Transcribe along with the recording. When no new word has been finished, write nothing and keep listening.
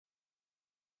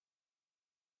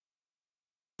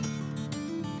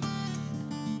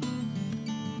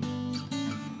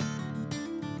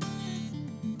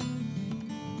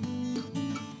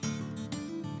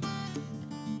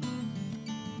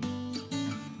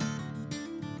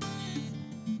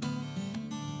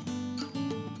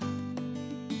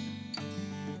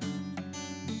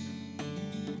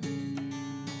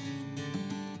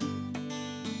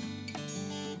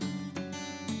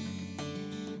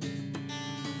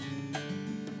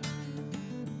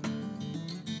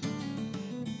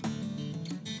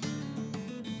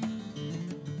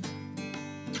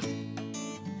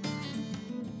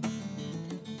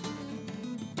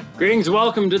Greetings,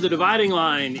 welcome to the Dividing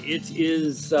Line.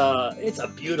 It's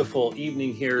a beautiful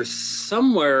evening here,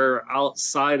 somewhere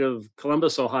outside of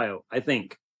Columbus, Ohio, I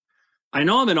think. I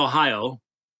know I'm in Ohio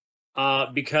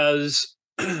because,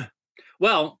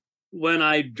 well, when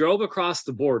I drove across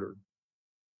the border,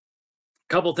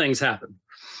 a couple things happened.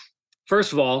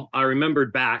 First of all, I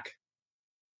remembered back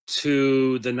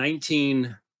to the late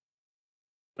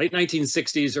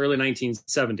 1960s, early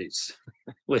 1970s,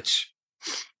 which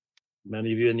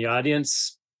many of you in the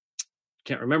audience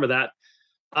can't remember that.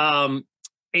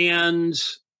 And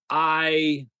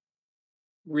I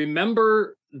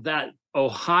remember that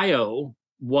Ohio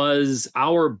was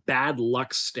our bad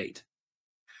luck state.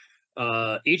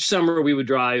 Each summer we would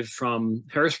drive from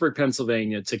Harrisburg,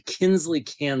 Pennsylvania to Kinsley,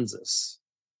 Kansas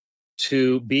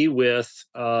to be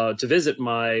to visit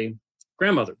my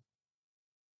grandmother.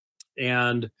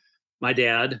 And my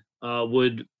dad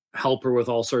would help her with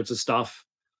all sorts of stuff.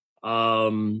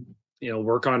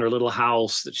 Work on her little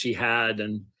house that she had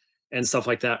and stuff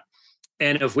like that.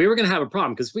 And if we were going to have a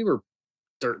problem, because we were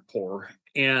dirt poor,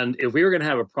 and if we were going to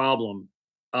have a problem,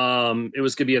 it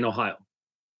was going to be in Ohio,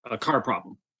 a car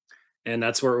problem. And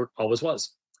that's where it always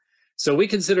was. So we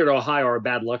considered Ohio our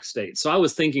bad luck state. So I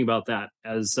was thinking about that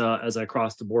as I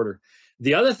crossed the border.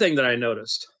 The other thing that I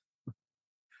noticed,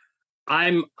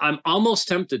 I'm almost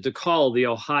tempted to call the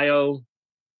Ohio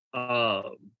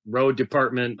road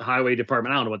department, highway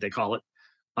department, I don't know what they call it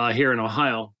here in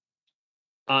Ohio,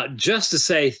 just to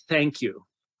say thank you.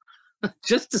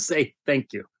 Just to say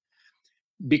thank you.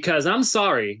 Because I'm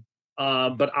sorry,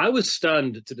 but I was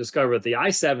stunned to discover that the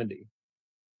I-70,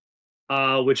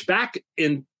 which back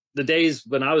in the days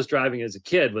when I was driving as a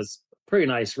kid was a pretty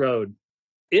nice road,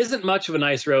 isn't much of a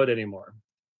nice road anymore.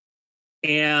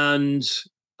 And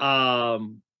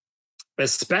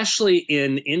especially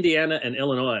in Indiana and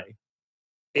Illinois,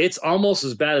 it's almost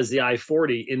as bad as the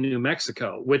I-40 in New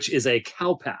Mexico, which is a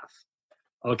cow path.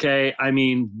 Okay, I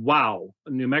mean, wow.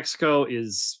 New Mexico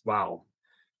is, wow,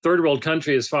 third world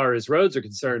country as far as roads are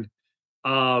concerned.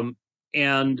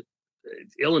 And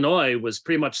Illinois was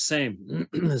pretty much the same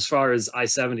as far as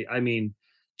I-70. I mean,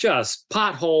 just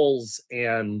potholes,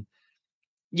 and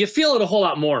you feel it a whole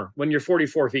lot more when you're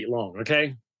 44 feet long,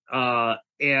 okay?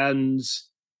 And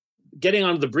getting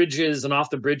onto the bridges and off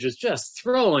the bridges, just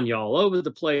throwing you all over the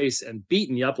place and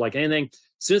beating you up like anything. As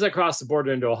soon as I crossed the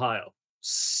border into Ohio,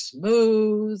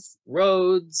 smooth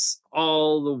roads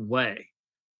all the way.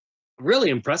 Really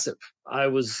impressive. I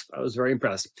was very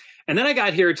impressed. And then I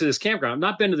got here to this campground. I've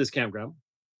not been to this campground.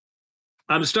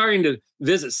 I'm starting to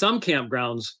visit some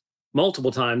campgrounds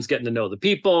multiple times, getting to know the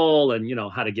people and,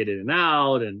 how to get in and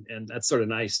out. And that's sort of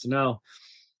nice to know.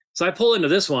 So I pull into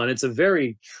this one. It's a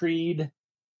very treed,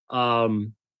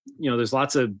 there's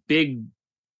lots of big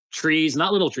trees,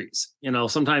 not little trees.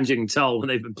 Sometimes you can tell when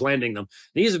they've been planting them.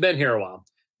 These have been here a while.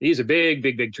 These are big,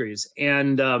 big, big trees.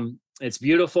 And it's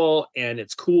beautiful and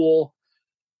it's cool.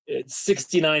 It's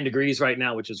 69 degrees right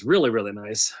now, which is really, really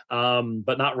nice,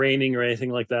 but not raining or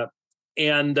anything like that.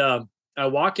 And I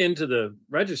walk into the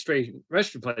register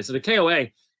place at the KOA.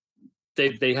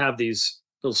 They have these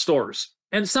little stores.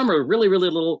 And some are really, really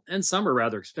little, and some are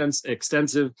rather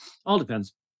extensive. All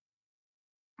depends.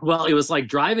 Well, it was like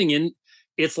driving in.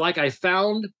 It's like I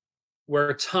found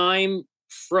where time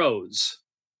froze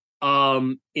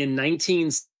in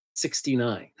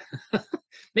 1969,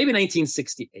 maybe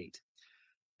 1968.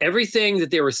 Everything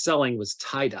that they were selling was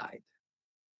tie-dyed,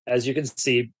 as you can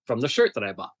see from the shirt that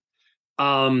I bought.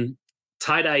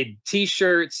 Tie-dyed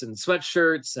T-shirts and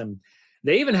sweatshirts, and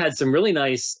they even had some really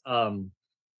nice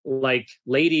like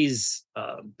ladies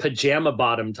pajama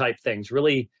bottom type things,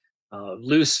 really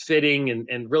loose fitting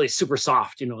and really super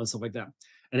soft, and stuff like that.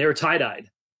 And they were tie-dyed.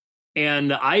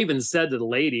 And I even said to the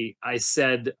lady, I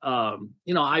said, I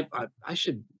was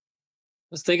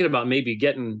thinking about maybe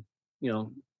getting,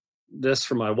 this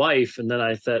for my wife. And then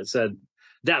I said,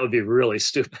 that would be really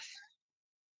stupid.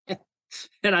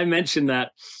 And I mentioned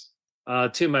that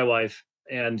to my wife,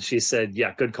 and she said,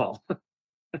 yeah, good call.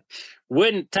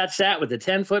 Wouldn't touch that with a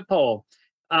 10-foot pole.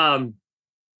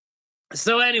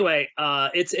 So anyway,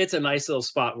 it's a nice little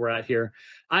spot we're at here.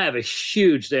 I have a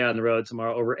huge day on the road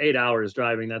tomorrow, over 8 hours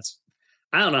driving. I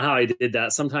don't know how I did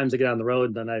that. Sometimes I get on the road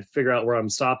and then I figure out where I'm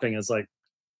stopping. It's like,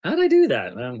 how did I do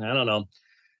that? I don't know.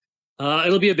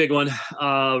 It'll be a big one,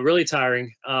 really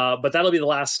tiring. But that'll be the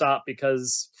last stop,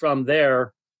 because from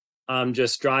there, I'm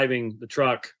just driving the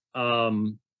truck.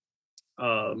 In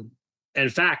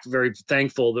fact, very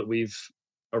thankful that we've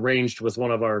arranged with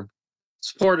one of our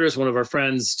supporters, one of our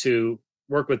friends, to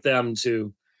work with them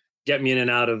to get me in and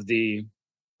out of the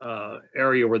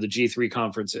area where the G3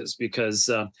 conference is, because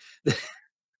the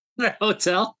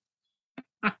hotel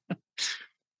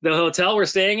The hotel we're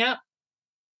staying at,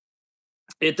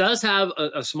 it does have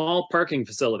a small parking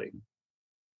facility.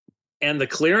 And the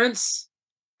clearance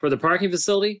for the parking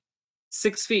facility,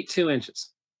 6 feet 2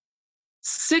 inches.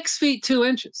 6 feet 2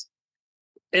 inches.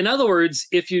 In other words,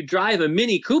 if you drive a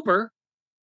Mini Cooper,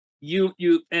 you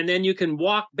and then you can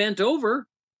walk bent over,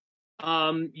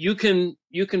 you can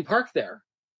park there.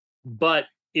 But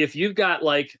if you've got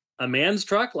like a man's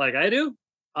truck like I do,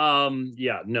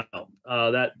 yeah, no,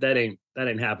 that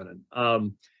ain't happening.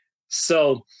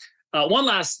 So one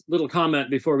last little comment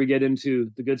before we get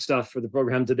into the good stuff for the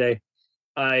program today.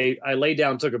 I laid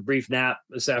down, took a brief nap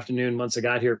this afternoon once I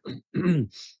got here,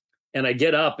 and I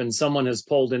get up and someone has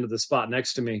pulled into the spot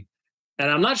next to me,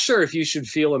 and I'm not sure if you should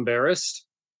feel embarrassed,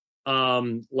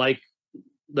 like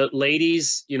the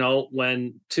ladies, you know,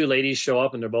 when two ladies show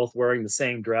up and they're both wearing the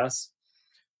same dress.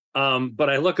 But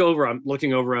I look over, I'm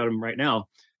looking over at them right now,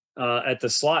 at the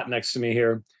slot next to me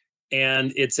here,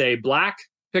 and it's a black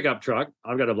pickup truck.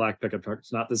 I've got a black pickup truck.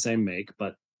 It's not the same make,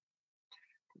 but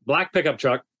black pickup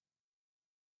truck,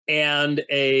 and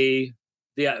the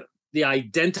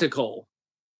identical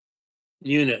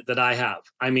unit that I have.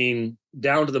 I mean,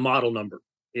 down to the model number.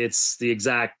 It's the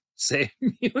exact same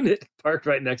unit parked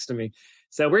right next to me.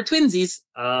 So we're twinsies,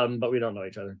 but we don't know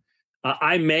each other.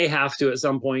 I may have to at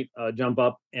some point jump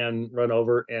up and run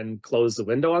over and close the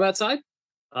window on that side,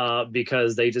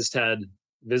 because they just had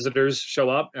visitors show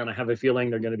up, and I have a feeling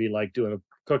they're going to be like doing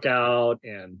a cookout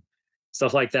and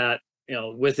stuff like that, you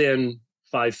know, within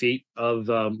 5 feet of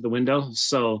the window.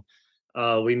 So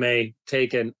we may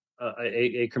take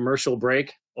a commercial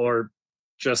break, or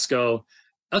just go,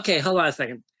 okay, hold on a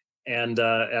second, and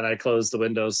I close the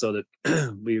window so that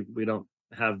we don't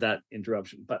have that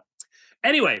interruption. But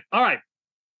anyway, all right.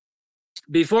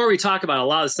 Before we talk about a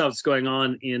lot of stuff that's going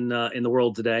on in the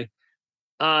world today,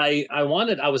 I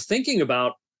was thinking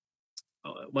about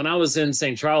when I was in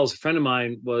St. Charles, a friend of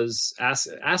mine was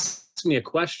asked me a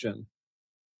question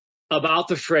about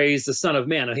the phrase "the Son of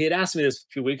Man." Now, he had asked me this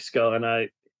a few weeks ago, and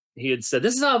he had said,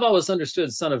 "This is how I've always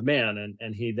understood Son of Man,"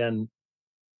 and he then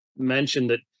mentioned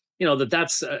that, you know,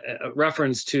 that's a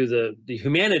reference to the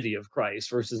humanity of Christ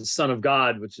versus Son of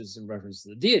God, which is in reference to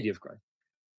the deity of Christ.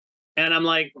 And I'm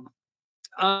like,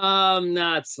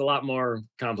 nah, it's a lot more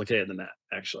complicated than that,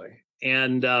 actually.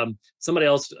 And somebody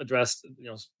else addressed, you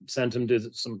know, sent him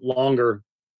to some longer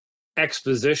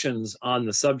expositions on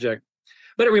the subject.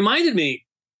 But it reminded me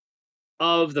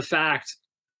of the fact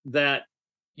that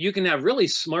you can have really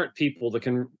smart people that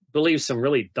can believe some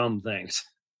really dumb things.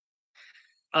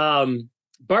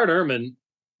 Bart Ehrman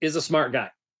is a smart guy.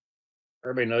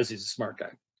 Everybody knows he's a smart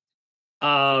guy.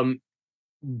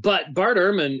 But Bart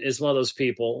Ehrman is one of those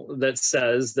people that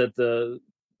says that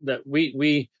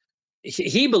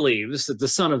he believes that the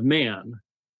Son of Man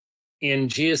in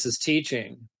Jesus'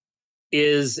 teaching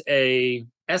is a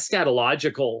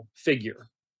eschatological figure,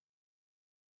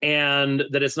 and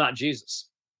that it's not Jesus.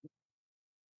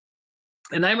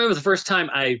 And I remember the first time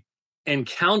I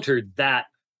encountered that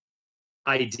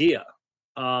idea,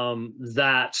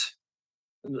 that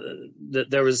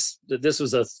this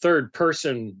was a third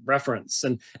person reference,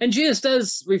 and Jesus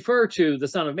does refer to the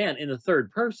Son of Man in the third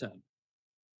person,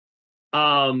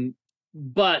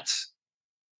 but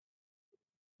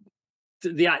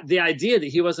the idea that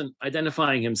he wasn't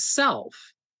identifying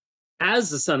himself as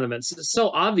the Son of Man is so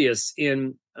obvious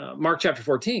in Mark chapter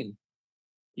 14.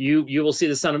 You will see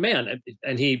the Son of Man,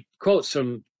 and he quotes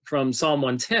from Psalm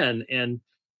 110 and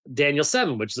Daniel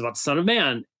 7, which is about the Son of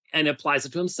Man, and applies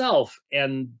it to himself.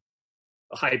 And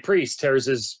the high priest tears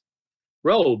his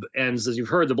robe and says, "You've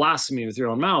heard the blasphemy with your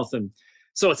own mouth." And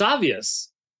so it's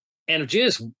obvious. And if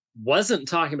Jesus wasn't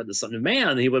talking about the Son of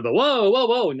Man, he would go,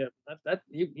 whoa,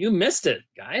 you missed it,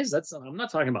 guys. I'm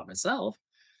not talking about myself.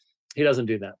 He doesn't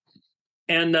do that.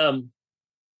 And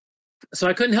so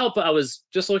I couldn't help, I was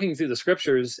just looking through the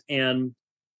scriptures, and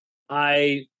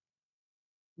I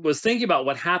was thinking about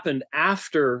what happened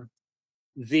after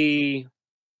the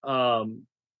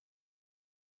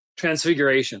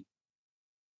transfiguration.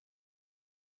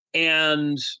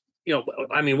 And, you know,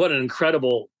 I mean, what an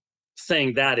incredible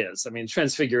thing that is. I mean,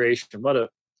 transfiguration,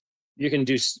 you can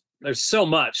do, there's so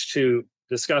much to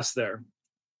discuss there.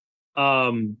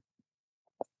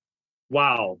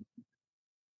 Wow.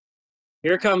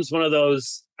 Here comes one of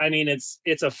those, I mean, it's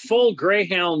a full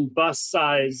Greyhound bus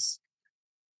size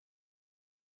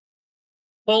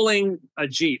pulling a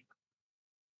Jeep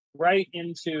right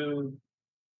into,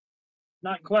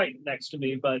 not quite next to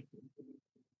me, but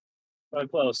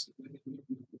close.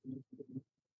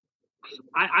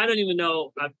 I don't even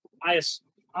know. I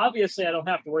obviously I don't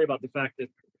have to worry about the fact that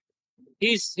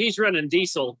he's running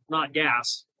diesel, not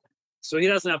gas, so he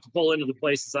doesn't have to pull into the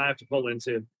places I have to pull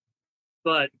into.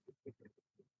 But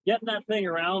getting that thing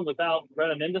around without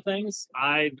running into things,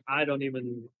 I don't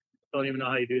even know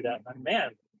how you do that. But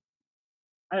man,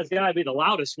 that's gotta be the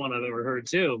loudest one I've ever heard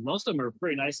too. Most of them are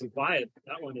pretty nice and quiet.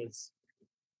 That one is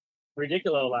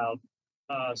ridiculously loud.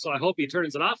 So I hope he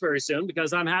turns it off very soon,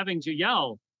 because I'm having to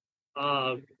yell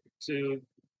to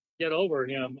get over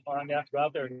him, or I'm gonna have to go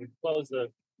out there and close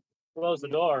the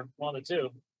door, one of the two.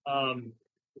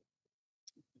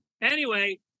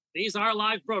 Anyway, these are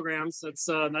live programs. That's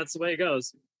the way it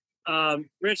goes.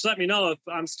 Rich, let me know if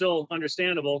I'm still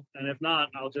understandable, and if not,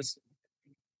 I'll just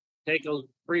take a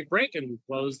brief break and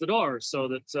close the door so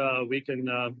that we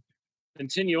can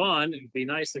continue on. It'd be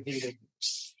nice if you could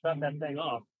shut that thing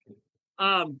off.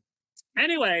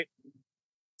 Anyway,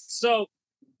 so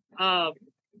I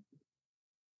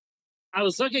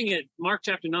was looking at Mark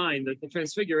chapter 9, the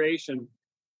Transfiguration,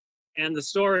 and the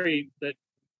story that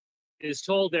is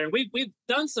told there. We've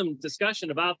done some discussion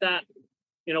about that.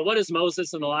 You know, what does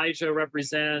Moses and Elijah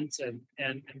represent,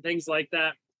 and things like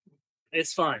that.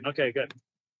 It's fine. Okay, good.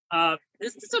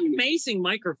 It's an amazing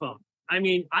microphone. I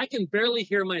mean, I can barely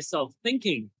hear myself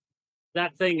thinking.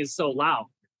 That thing is so loud.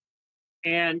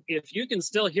 And if you can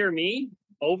still hear me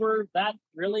over that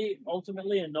really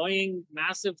ultimately annoying,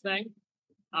 massive thing,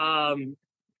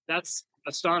 that's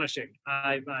astonishing.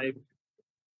 I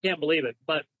can't believe it.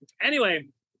 But anyway,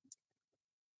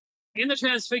 in the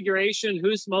Transfiguration,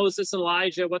 who's Moses and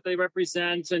Elijah, what they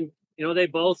represent, and you know, they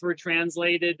both were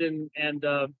translated, and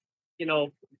you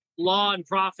know, law and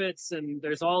prophets, and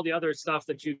there's all the other stuff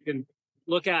that you can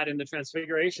look at in the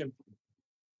Transfiguration.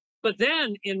 But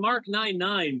then in Mark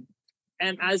 9:9,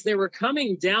 and as they were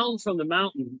coming down from the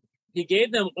mountain, he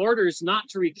gave them orders not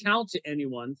to recount to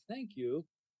anyone, thank you,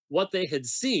 what they had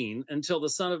seen until the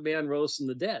Son of Man rose from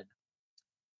the dead.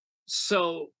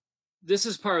 So this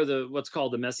is part of what's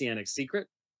called the Messianic secret.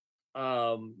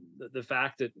 The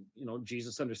fact that, you know,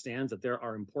 Jesus understands that there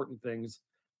are important things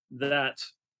that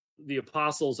the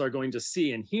apostles are going to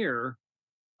see and hear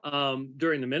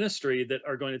during the ministry that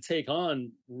are going to take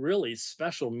on really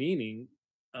special meaning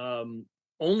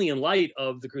only in light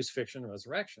of the crucifixion and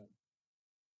resurrection.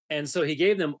 And so he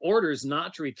gave them orders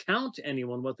not to recount to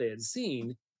anyone what they had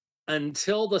seen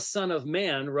until the Son of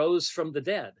Man rose from the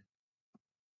dead.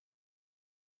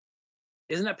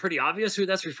 Isn't that pretty obvious who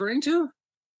that's referring to?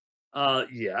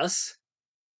 Yes.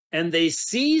 And they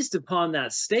seized upon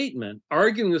that statement,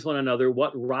 arguing with one another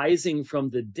what rising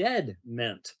from the dead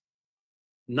meant.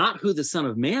 Not who the Son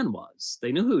of Man was.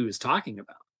 They knew who he was talking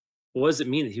about. What does it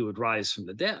mean that he would rise from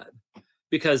the dead?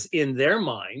 Because in their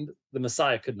mind, the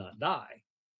Messiah could not die.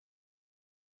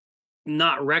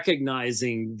 Not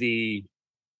recognizing the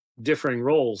differing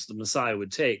roles the Messiah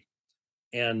would take,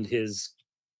 and his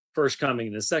first coming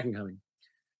and his second coming.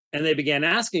 And they began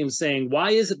asking him, saying,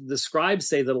 why is it the scribes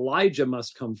say that Elijah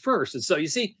must come first? And so you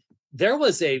see, there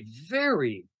was a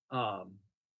very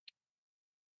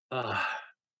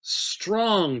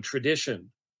strong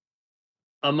tradition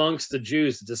amongst the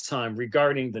Jews at this time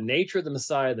regarding the nature of the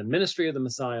Messiah, the ministry of the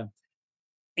Messiah.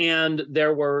 And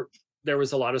there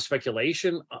was a lot of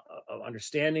speculation, of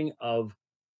understanding of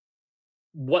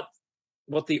what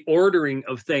the ordering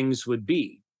of things would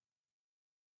be.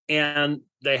 And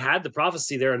they had the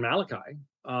prophecy there in Malachi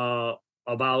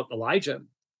about Elijah.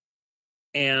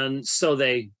 And so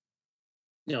they,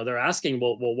 you know, they're asking,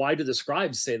 well, why do the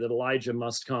scribes say that Elijah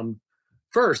must come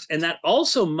first? And that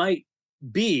also might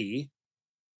be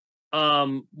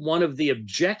one of the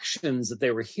objections that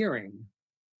they were hearing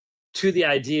to the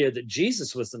idea that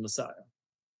Jesus was the Messiah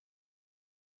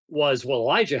was, well,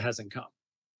 Elijah hasn't come.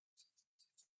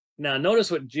 Now, notice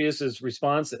what Jesus'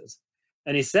 response is.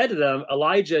 And he said to them,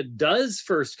 Elijah does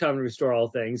first come and restore all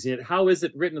things, yet how is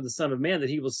it written of the Son of Man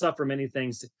that he will suffer many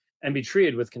things and be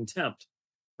treated with contempt?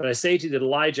 But I say to you that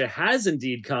Elijah has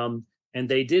indeed come, and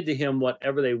they did to him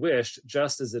whatever they wished,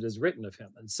 just as it is written of him.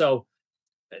 And so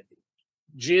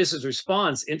Jesus'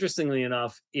 response, interestingly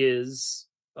enough, is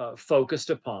focused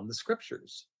upon the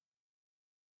scriptures.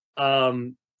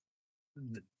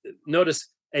 Notice,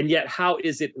 and yet how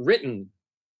is it written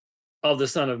of the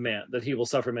Son of Man that he will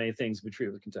suffer many things and be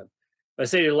treated with contempt? But I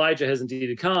say Elijah has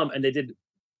indeed come, and they did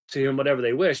to him whatever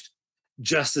they wished,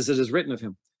 just as it is written of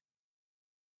him.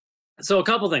 So a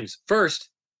couple things. First,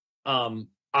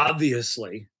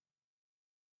 obviously,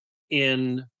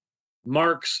 in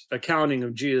Mark's accounting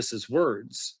of Jesus'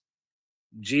 words,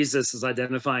 Jesus is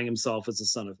identifying himself as the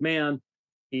Son of Man.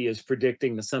 He is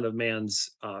predicting the Son of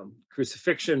Man's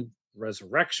crucifixion,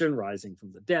 resurrection, rising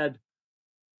from the dead.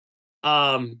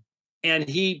 And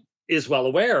he is well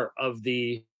aware of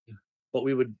the what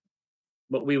we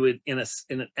would in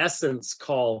an essence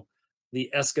call the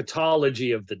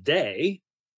eschatology of the day,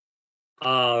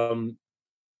 and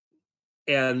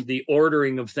the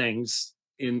ordering of things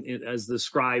in as the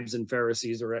scribes and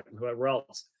Pharisees or whoever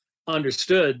else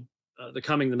understood the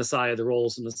coming of the Messiah, the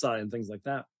roles of the Messiah, and things like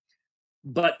that.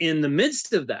 But in the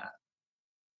midst of that,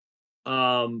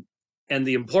 and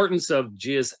the importance of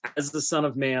Jesus as the Son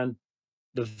of Man,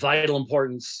 the vital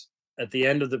importance at the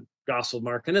end of the Gospel of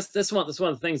Mark, and this one of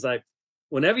the things, like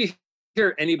whenever you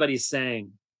hear anybody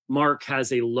saying Mark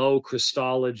has a low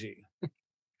Christology,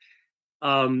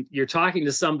 you're talking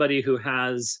to somebody who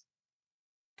has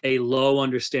a low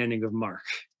understanding of Mark.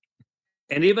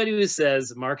 Anybody who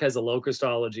says Mark has a low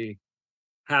Christology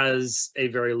has a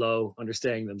very low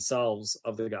understanding themselves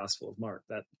of the Gospel of Mark.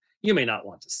 That you may not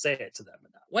want to say it to them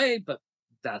in that way, but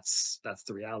that's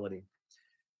the reality.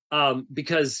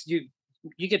 Because you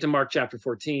get to Mark chapter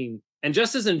 14, and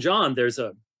just as in John, there's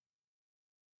a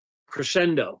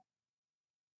crescendo.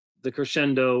 The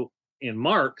crescendo in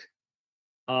Mark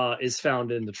is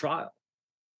found in the trial.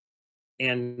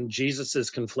 And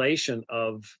Jesus's conflation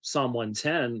of Psalm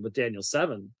 110 with Daniel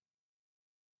 7,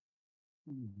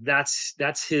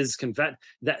 that's his confession.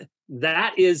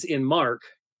 That is in Mark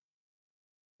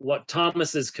what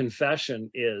Thomas's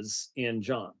confession is in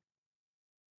John.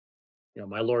 You know,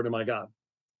 my Lord and my God.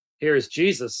 Here is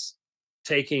Jesus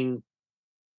taking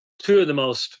two of the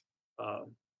most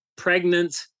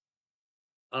pregnant,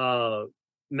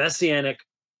 messianic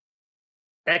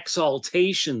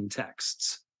exaltation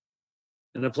texts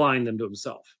and applying them to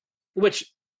himself,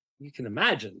 which you can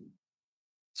imagine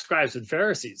scribes and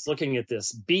Pharisees looking at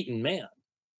this beaten man,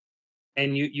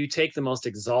 and you take the most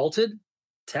exalted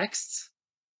texts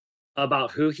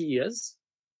about who he is.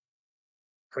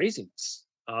 Craziness.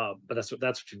 But that's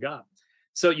what you got.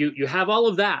 So you have all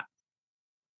of that,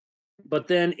 but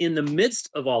then in the midst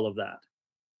of all of that,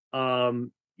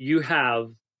 you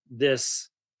have this,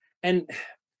 and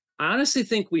I honestly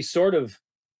think we sort of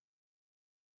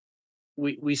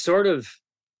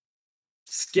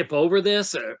skip over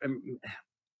this.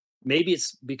 Maybe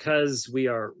it's because we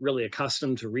are really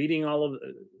accustomed to reading all of it.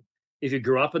 If you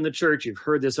grew up in the church, you've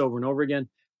heard this over and over again.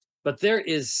 But there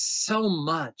is so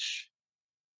much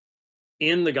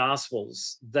in the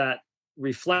Gospels that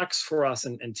reflects for us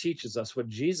and teaches us what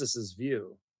Jesus's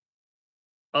view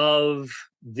of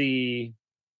the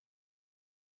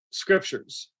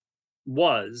Scriptures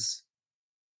was,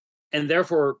 and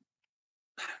therefore,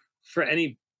 for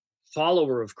any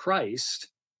follower of Christ,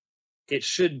 it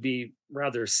should be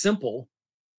rather simple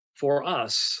for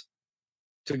us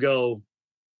to go,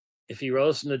 if he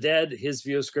rose from the dead, his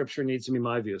view of Scripture needs to be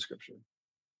my view of Scripture.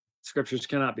 Scriptures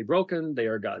cannot be broken. They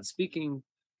are God speaking,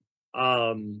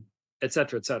 et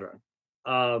cetera, et cetera.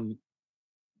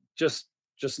 Just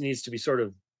needs to be sort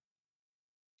of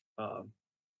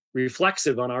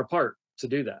reflexive on our part to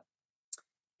do that.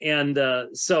 And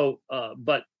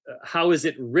but how is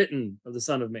it written of the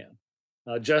Son of Man?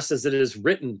 Just as it is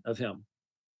written of him.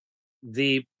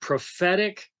 The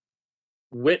prophetic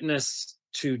witness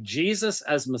to Jesus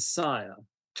as Messiah,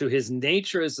 to his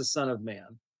nature as the Son of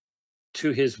Man,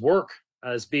 to his work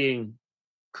as being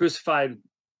crucified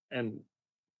and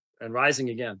rising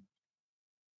again,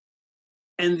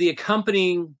 and the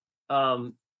accompanying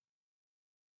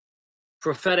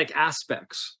prophetic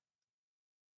aspects.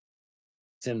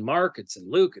 It's in Mark, it's in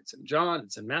Luke, it's in John,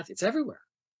 it's in Matthew, it's everywhere.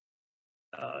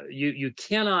 You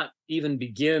cannot even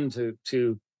begin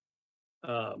to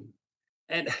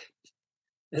and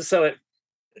so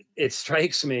it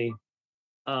strikes me,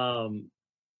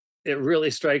 it really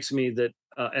strikes me that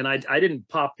and I didn't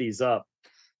pop these up,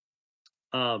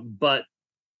 but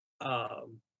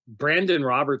Brandon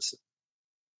Robertson,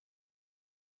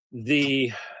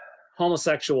 the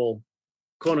homosexual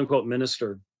quote unquote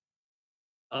minister,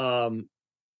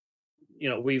 you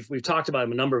know, we've talked about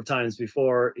him a number of times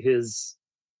before, his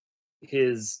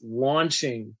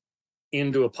launching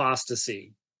into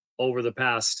apostasy over the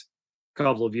past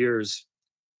couple of years.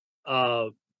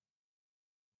 If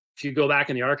you go back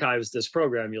in the archives of this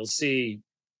program, you'll see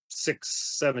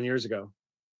 6-7 years ago,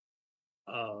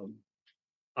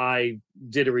 I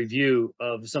did a review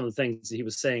of some of the things that he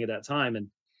was saying at that time, and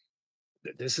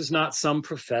this is not some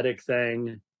prophetic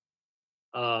thing,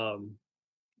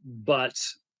 but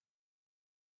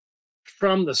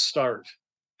from the start,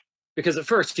 because at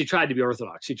first he tried to be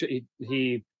Orthodox,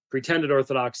 he pretended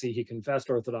orthodoxy, he confessed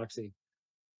orthodoxy.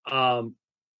 I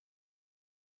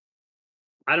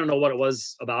don't know what it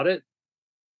was about it,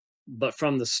 but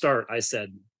from the start I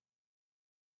said,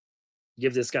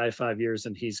 give this guy 5 years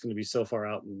and he's going to be so far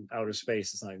out in outer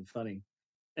space, it's not even funny.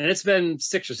 And it's been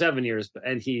 6 or 7 years,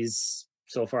 and he's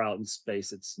so far out in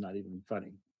space, it's not even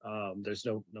funny. There's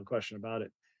no question about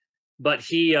it. But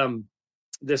he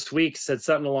this week said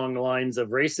something along the lines of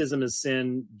racism is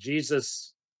sin.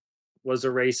 Jesus was a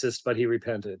racist, but he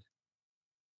repented.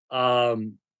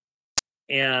 And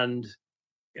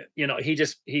you know,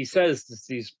 he says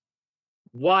these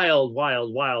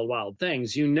wild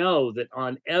things. You know that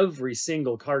on every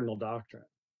single cardinal doctrine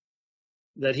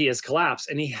that he has collapsed,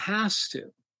 and he has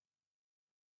to,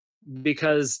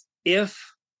 because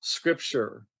if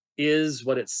Scripture is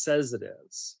what it says it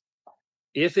is,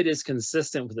 if it is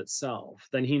consistent with itself,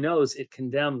 then he knows it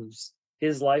condemns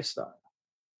his lifestyle,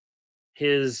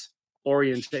 his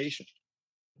orientation.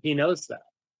 He knows that.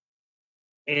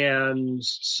 And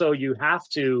so you have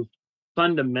to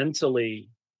fundamentally,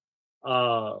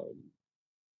 in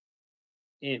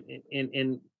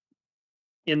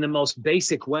the most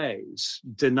basic ways,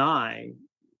 deny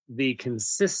the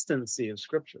consistency of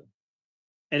Scripture.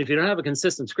 And if you don't have a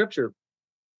consistent Scripture,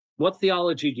 what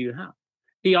theology do you have?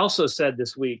 He also said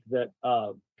this week that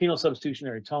penal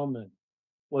substitutionary atonement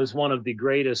was one of the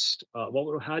greatest,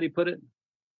 how do you put it?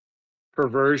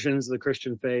 Perversions of the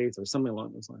Christian faith, or something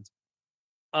along those lines.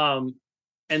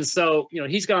 And so, you know,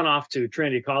 he's gone off to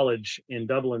Trinity College in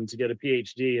Dublin to get a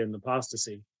PhD in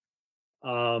apostasy.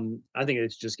 I think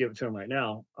it's just give it to him right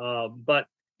now. But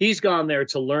he's gone there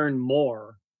to learn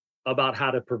more about how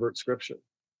to pervert Scripture.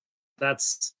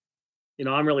 That's, you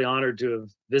know, I'm really honored to have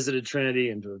visited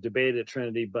Trinity and to have debated at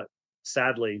Trinity, but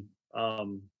sadly,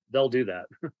 they'll do that.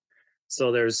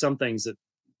 So there's some things that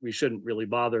we shouldn't really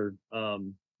bother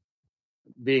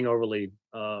being overly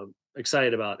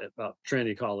excited about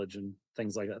Trinity College and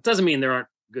things like that. It doesn't mean there aren't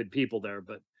good people there,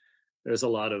 but there's a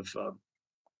lot of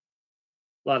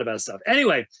bad stuff.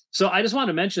 Anyway, so I just want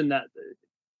to mention that,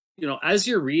 you know, as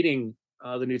you're reading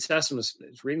the New Testament,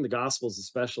 reading the Gospels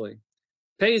especially,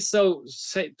 pay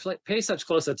such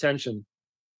close attention.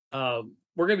 We're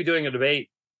going to be doing a debate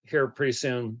here pretty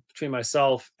soon between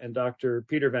myself and Dr.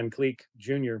 Peter van Kleeck,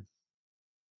 Jr.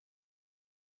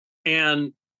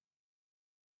 And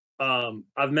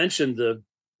I've mentioned the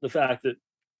fact that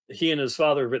he and his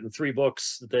father have written 3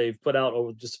 books that they've put out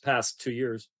over just the past 2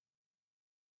 years.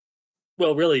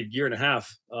 Well, really, 1.5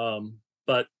 years,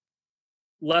 but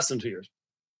less than 2 years.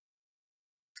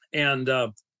 And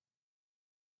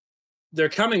they're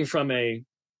coming from a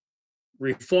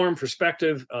Reformed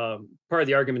perspective. Part of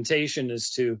the argumentation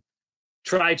is to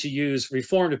try to use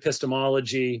Reformed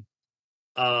epistemology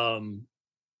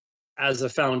as a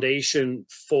foundation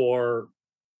for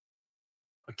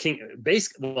a king.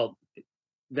 Basically, well,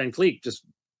 Van Kleeck just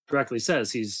directly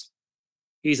says he's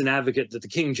an advocate that the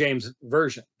King James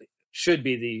Version should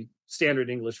be the standard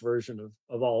English version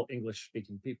of all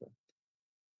English-speaking people.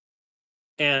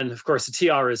 And of course, the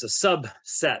TR is a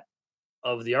subset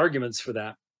of the arguments for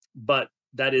that, but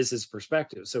that is his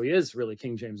perspective. So he is really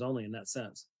King James only in that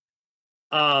sense.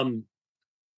 But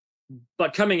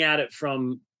coming at it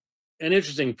from an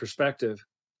interesting perspective.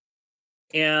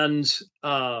 And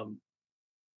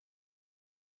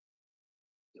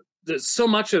so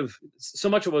much of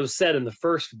what was said in the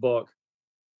first book,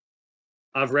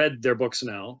 I've read their books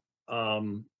now. I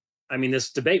mean,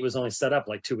 this debate was only set up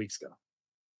like 2 weeks ago.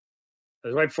 It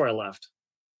was right before I left.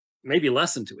 Maybe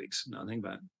less than 2 weeks. No, think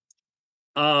about it.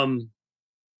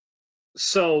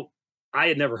 So I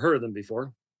had never heard of them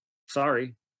before.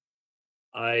 Sorry.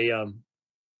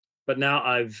 But now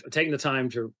I've taken the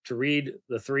time to read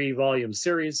the 3-volume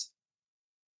series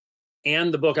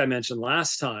and the book I mentioned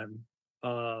last time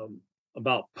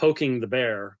about Poking the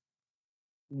Bear,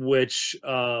 which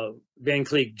Van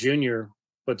Kleeck Jr.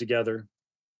 put together,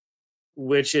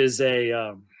 which is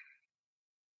I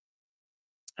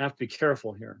have to be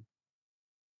careful here.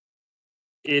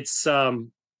 It's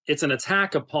an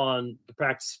attack upon the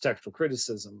practice of textual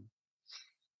criticism.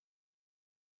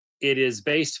 It is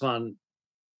based upon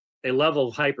a level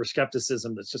of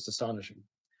hyper-skepticism that's just astonishing.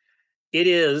 It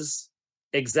is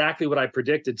exactly what I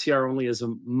predicted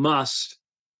TR-onlyism must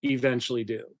eventually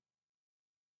do.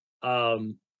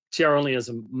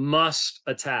 TR-onlyism must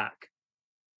attack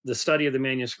the study of the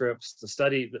manuscripts, the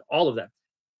study, all of that.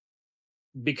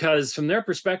 Because from their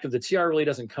perspective, the TR really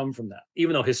doesn't come from that.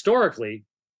 Even though historically,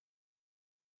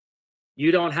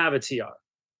 you don't have a TR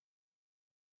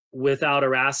without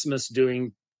Erasmus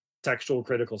doing textual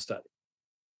critical study.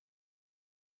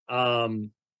 The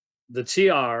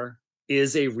TR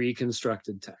is a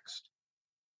reconstructed text.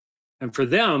 And for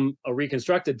them, a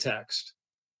reconstructed text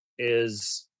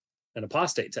is an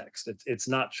apostate text. It's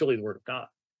not truly the Word of God.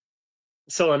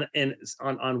 So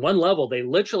on one level, they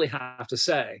literally have to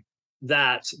say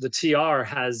that the TR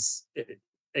has,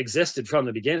 existed from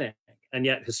the beginning. And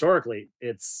yet historically,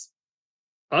 it's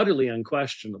utterly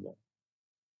unquestionable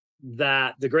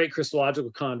that the great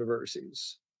Christological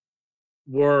controversies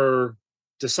were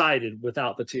decided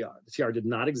without the TR. The TR did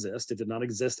not exist. It did not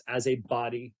exist as a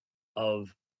body of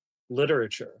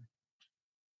literature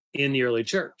in the early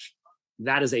church.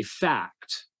 That is a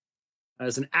fact. That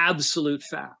is an absolute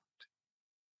fact.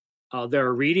 There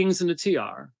are readings in the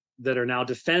TR that are now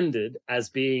defended as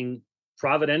being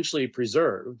providentially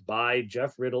preserved by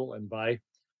Jeff Riddle and by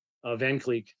Van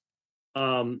Kleeck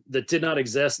that did not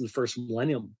exist in the first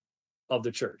millennium of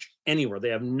the church anywhere. They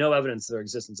have no evidence of their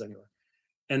existence anywhere.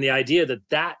 And the idea that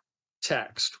that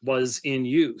text was in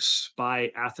use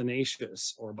by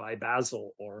Athanasius or by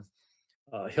Basil or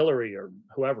Hilary or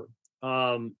whoever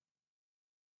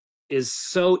is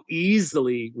so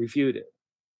easily refuted.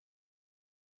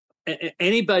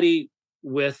 Anybody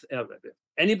with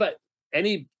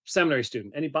any seminary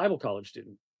student, any Bible college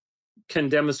student can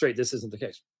demonstrate this isn't the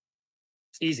case.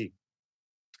 It's easy.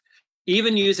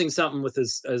 Even using something with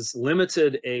as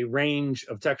limited a range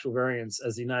of textual variants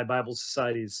as the United Bible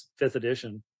Society's 5th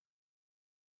edition,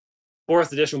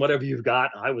 4th edition, whatever you've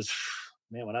got.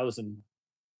 When I was in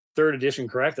 3rd edition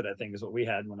corrected, I think is what we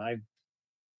had when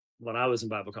I was in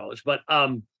Bible college. But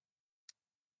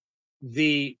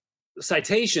the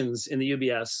citations in the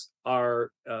UBS are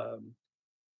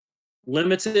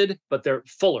limited, but they're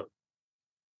fuller.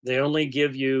 They only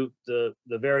give you the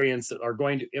variants that are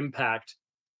going to impact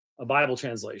a Bible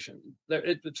translation.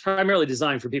 It's primarily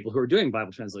designed for people who are doing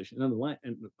Bible translation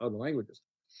in other languages.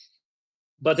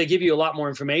 But they give you a lot more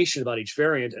information about each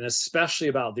variant, and especially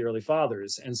about the early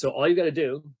fathers. And so all you got to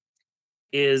do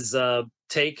is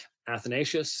take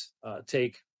Athanasius,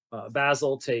 take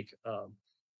Basil, take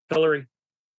Hilary,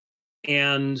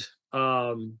 and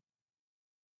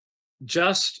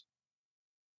just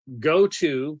go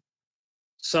to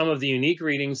some of the unique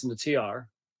readings in the TR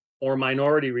or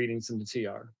minority readings in the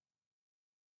TR,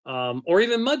 or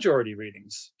even majority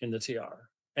readings in the TR,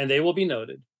 and they will be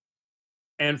noted,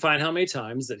 and find how many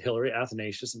times that Hilary,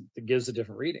 Athanasius gives a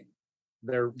different reading.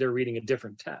 They're reading a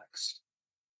different text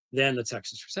than the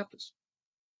Textus Receptus.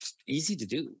 It's easy to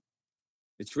do.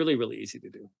 It's really, really easy to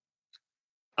do.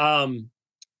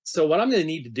 So what I'm going to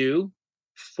need to do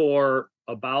for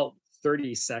about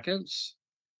 30 seconds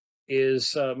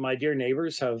is my dear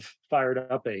neighbors have fired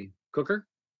up a cooker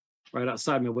right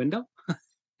outside my window.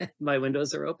 My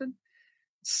windows are open.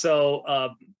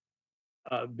 So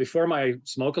before my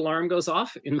smoke alarm goes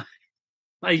off in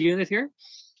my unit here,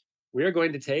 we are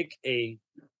going to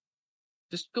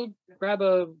just go grab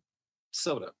a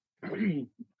soda.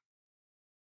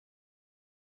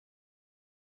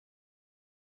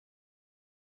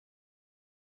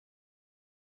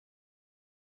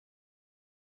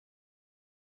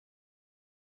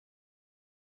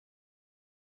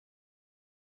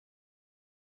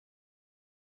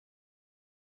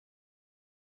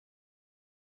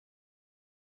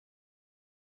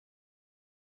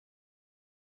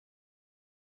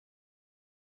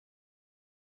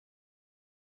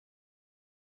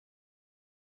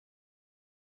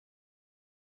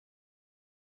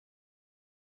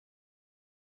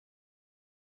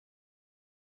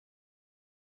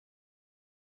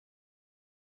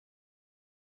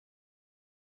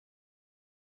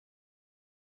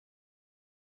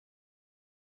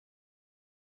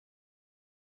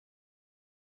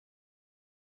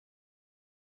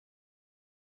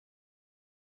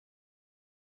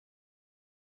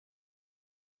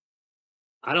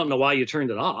 I don't know why you turned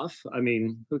it off. I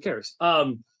mean, who cares?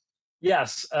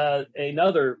 Yes,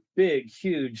 another big,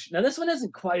 huge. Now this one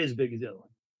isn't quite as big as the other one.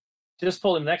 Just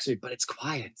pulled him next to me, but it's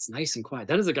quiet. It's nice and quiet.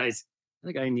 The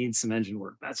guy needs some engine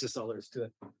work. That's just all there is to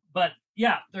it. But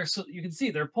yeah, you can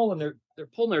see they're pulling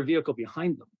their vehicle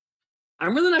behind them.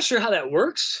 I'm really not sure how that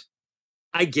works.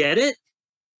 I get it.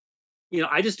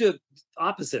 I just do it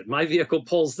opposite. My vehicle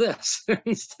pulls this.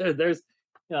 Instead, there's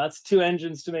that's 2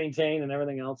 engines to maintain and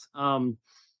everything else.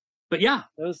 But yeah,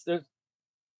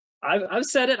 I've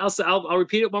said it. I'll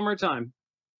repeat it one more time.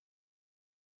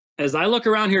 As I look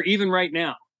around here, even right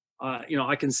now,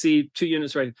 I can see 2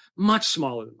 units right, much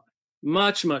smaller than mine,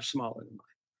 much smaller than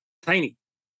mine, tiny.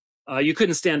 You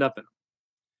couldn't stand up in them.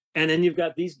 And then you've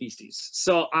got these beasties.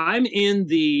 So I'm in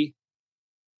the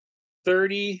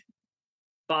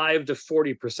 35 to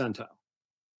 40 percentile.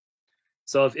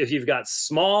 So if you've got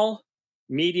small,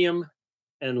 medium,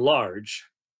 and large,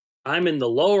 I'm in the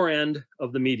lower end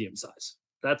of the medium size.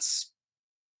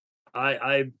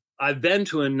 I've been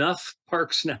to enough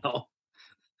parks now.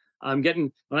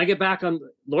 When I get back on,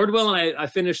 Lord willing, I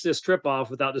finish this trip off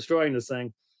without destroying this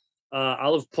thing.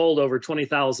 I'll have pulled over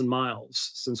 20,000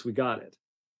 miles since we got it.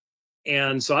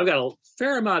 And so I've got a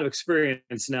fair amount of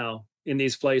experience now in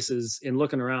these places in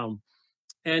looking around.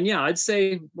 And yeah, I'd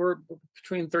say we're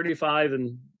between 35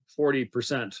 and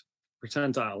 40%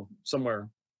 percentile somewhere,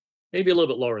 maybe a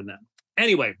little bit lower than that.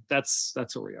 Anyway, that's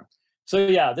where we are. So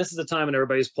yeah, this is the time when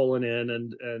everybody's pulling in,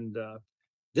 and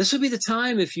this would be the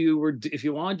time if you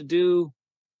wanted to do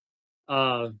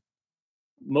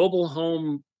mobile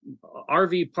home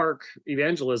RV park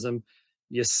evangelism.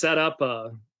 You set up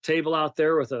a table out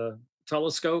there with a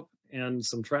telescope and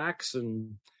some tracks,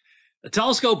 and a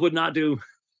telescope would not do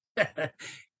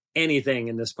anything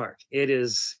in this park. It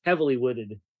is heavily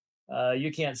wooded.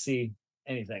 You can't see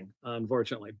anything,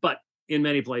 unfortunately, but in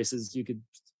many places you could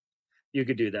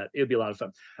do that. It'd be a lot of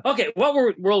fun. Okay, what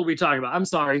world were we talking about? I'm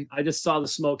sorry, I just saw the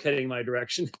smoke heading my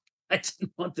direction. I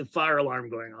didn't want the fire alarm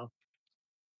going off.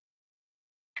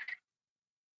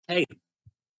 Hey,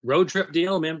 road trip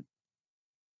DL, man.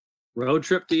 Road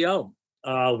trip DL.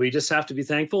 We just have to be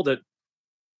thankful that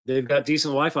they've got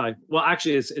decent Wi-Fi. Well,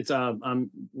 actually,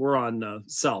 we're on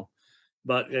cell,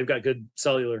 but they've got good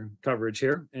cellular coverage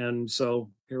here, and so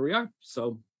here we are.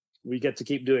 So we get to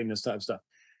keep doing this type of stuff.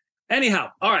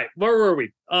 Anyhow, all right, where were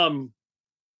we?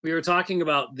 We were talking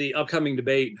about the upcoming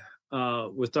debate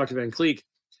with Dr. Van Kleeck,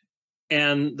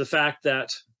 and the fact that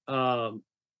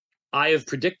I have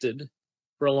predicted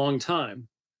for a long time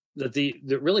that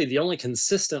really the only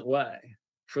consistent way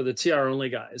for the TR only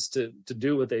guys to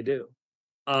do what they do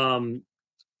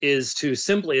is to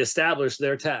simply establish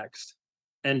their text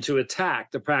and to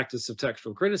attack the practice of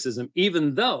textual criticism,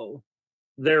 even though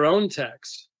their own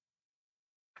text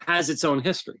has its own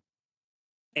history.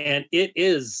 And it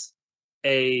is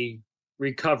a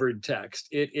recovered text.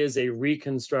 It is a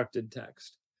reconstructed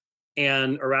text.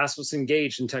 And Erasmus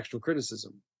engaged in textual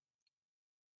criticism.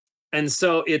 And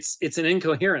so it's an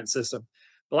incoherent system.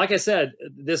 But like I said,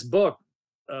 this book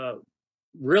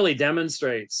really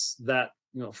demonstrates that,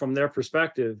 from their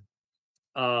perspective,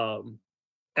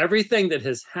 everything that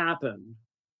has happened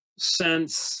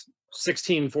since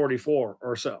 1644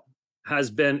 or so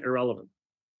has been irrelevant.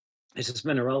 It's just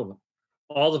been irrelevant.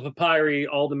 All the papyri,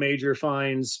 all the major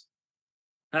finds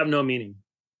have no meaning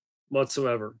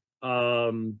whatsoever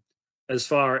as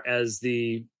far as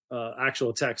the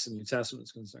actual text in the New Testament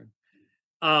is concerned.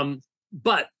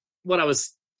 But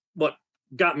what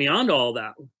got me onto all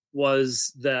that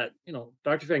was that,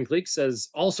 Dr. Van Kleeck says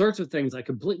all sorts of things I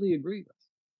completely agree with.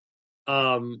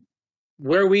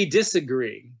 Where we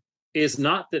disagree is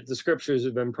not that the scriptures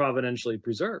have been providentially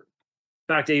preserved.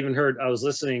 In fact, I was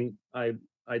listening, I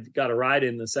got a ride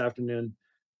in this afternoon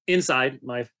inside.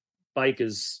 My bike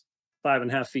is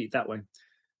 5.5 feet that way.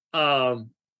 I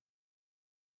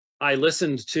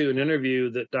listened to an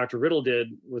interview that Dr. Riddle did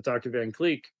with Dr. Van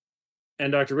Kleeck,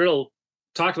 and Dr. Riddle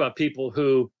talked about people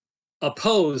who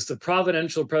oppose the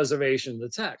providential preservation of the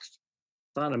text.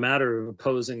 It's not a matter of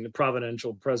opposing the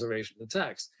providential preservation of the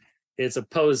text. It's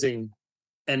opposing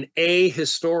an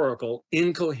ahistorical,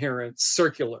 incoherent,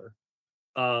 circular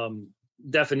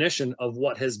definition of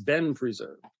what has been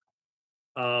preserved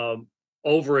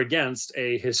over against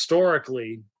a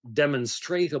historically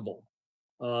demonstratable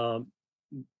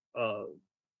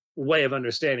way of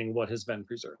understanding what has been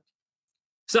preserved.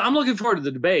 So I'm looking forward to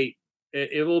the debate.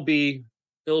 It will be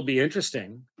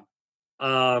interesting.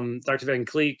 Dr. Van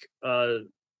Kleeck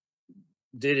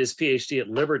did his PhD at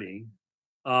Liberty,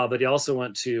 but he also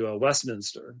went to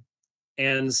Westminster,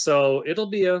 and so it'll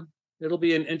be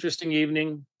an interesting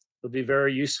evening. It'll be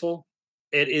very useful.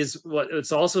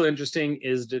 It's also interesting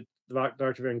is that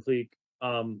Dr. Van Kleeck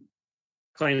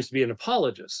claims to be an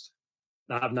apologist.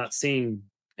 Now, I've not seen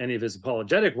any of his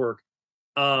apologetic work,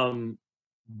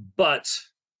 but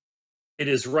it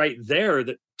is right there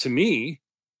that, to me,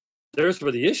 there's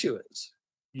where the issue is.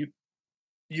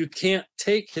 You can't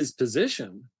take his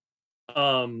position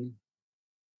into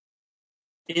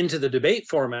the debate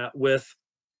format with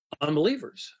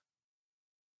unbelievers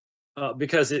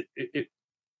because it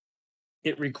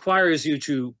requires you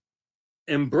to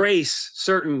embrace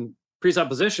certain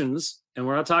presuppositions, and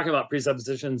we're not talking about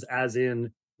presuppositions as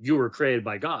in you were created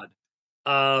by God.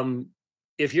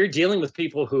 If you're dealing with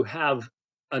people who have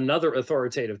another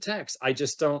authoritative text, I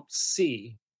just don't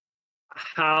see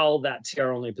how that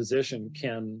TR only position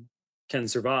can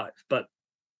survive. But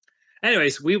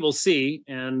anyways, we will see,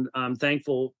 and I'm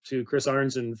thankful to Chris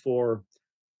Arnzen for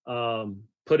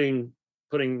putting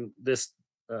this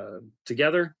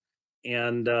together.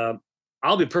 And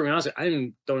I'll be perfectly honest,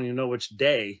 I don't even know which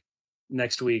day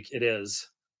next week it is,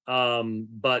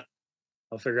 but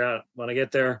I'll figure out when I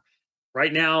get there.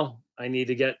 Right now, I need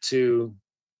to get to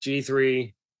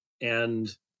G3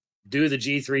 and do the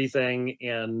G3 thing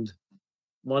and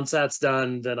Once that's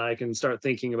done, then I can start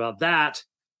thinking about that.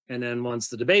 And then once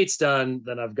the debate's done,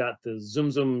 then I've got the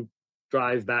Zoom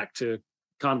drive back to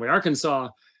Conway, Arkansas,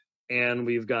 and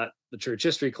we've got the church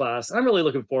history class. I'm really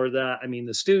looking forward to that. I mean,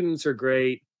 the students are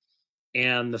great,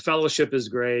 and the fellowship is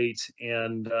great,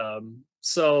 and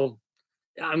so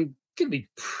I'm going to be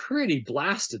pretty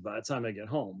blasted by the time I get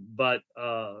home, but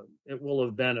it will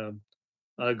have been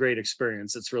a great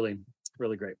experience. It's really,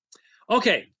 really great.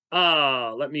 Okay,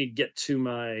 let me get to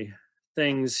my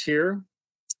things here.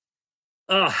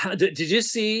 Did you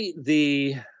see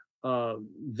the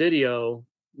video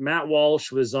Matt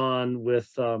Walsh was on with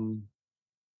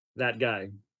that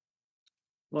guy?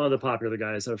 One of the popular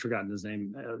guys, I've forgotten his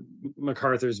name.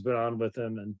 MacArthur's been on with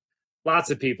him, and lots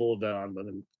of people have been on with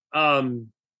him.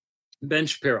 Ben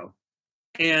Shapiro.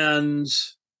 And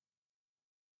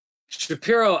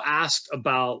Shapiro asked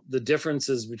about the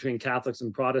differences between Catholics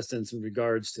and Protestants in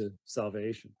regards to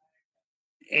salvation.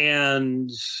 And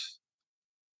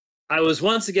I was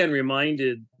once again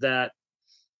reminded that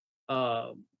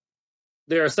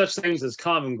there are such things as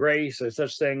common grace, there is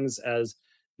such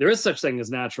thing as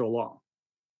natural law.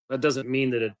 That doesn't mean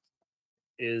that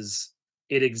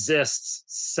it exists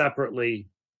separately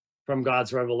from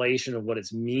God's revelation of what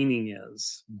its meaning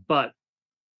is, but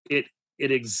it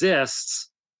exists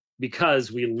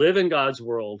because we live in God's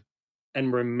world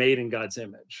and we're made in God's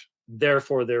image.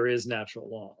 Therefore, there is natural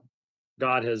law.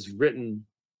 God has written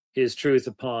his truth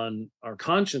upon our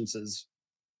consciences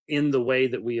in the way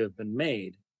that we have been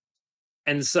made.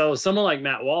 And so someone like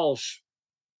Matt Walsh,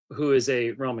 who is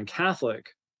a Roman Catholic,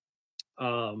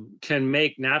 can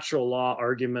make natural law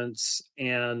arguments.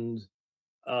 And,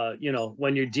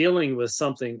 when you're dealing with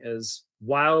something as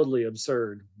wildly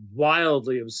absurd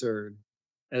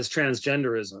as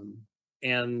transgenderism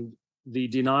and the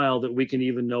denial that we can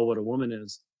even know what a woman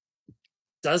is,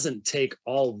 doesn't take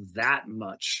all that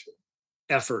much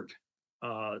effort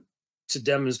to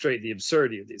demonstrate the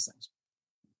absurdity of these things.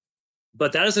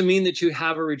 But that doesn't mean that you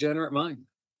have a regenerate mind.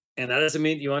 And that doesn't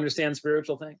mean that you understand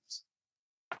spiritual things.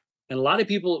 And a lot of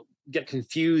people get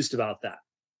confused about that.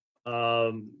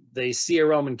 They see a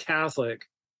Roman Catholic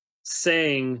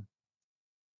saying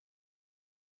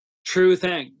true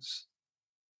things,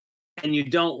 and you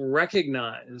don't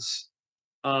recognize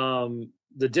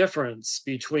the difference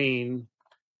between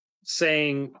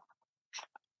saying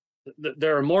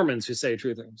there are Mormons who say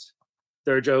true things.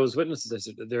 There are Jehovah's Witnesses.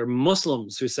 There are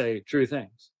Muslims who say true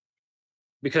things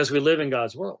because we live in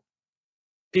God's world.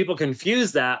 People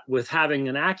confuse that with having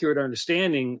an accurate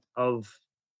understanding of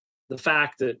the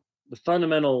fact that the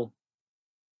fundamental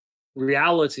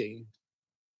reality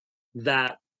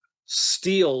that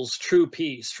steals true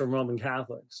peace from Roman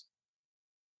Catholics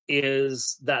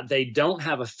is that they don't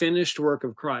have a finished work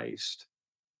of Christ,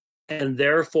 and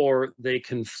therefore they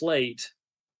conflate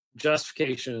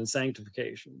justification and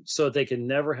sanctification, so they can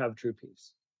never have true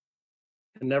peace.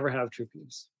 Can never have true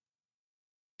peace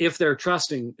if they're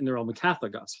trusting in the Roman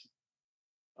Catholic gospel.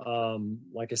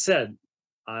 Like I said,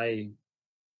 I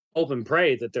hope and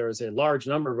pray that there is a large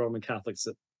number of Roman Catholics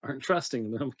that aren't trusting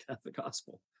in the Roman Catholic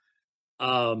gospel.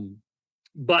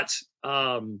 But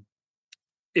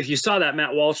if you saw that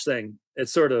Matt Walsh thing, it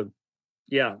sort of,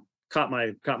 caught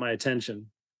my attention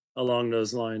along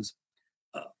those lines.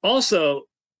 Also,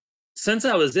 since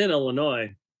I was in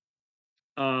Illinois,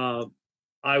 I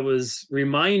was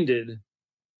reminded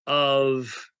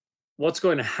of what's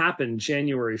going to happen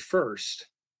January 1st.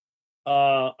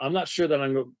 I'm not sure that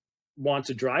I'm going to want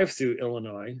to drive through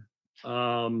Illinois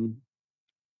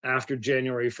after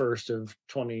January 1st of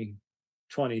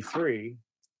 2023,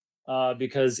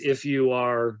 because if you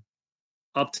are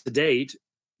up to date,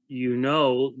 you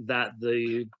know that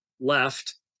the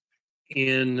left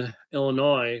in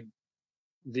Illinois,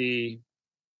 the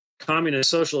Communist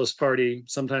Socialist Party,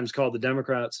 sometimes called the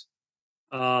Democrats,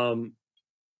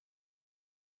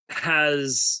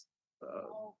 has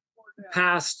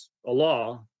passed a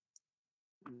law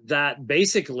that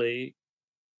basically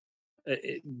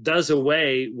it does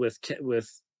away with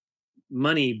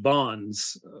money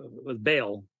bonds, with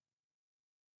bail,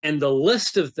 and the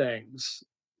list of things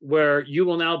where you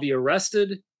will now be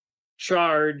arrested,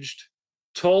 charged,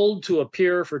 told to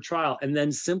appear for trial, and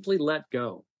then simply let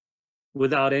go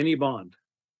without any bond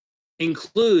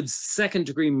includes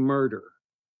second-degree murder,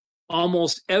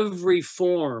 almost every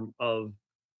form of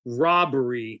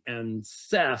robbery and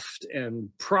theft and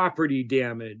property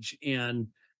damage and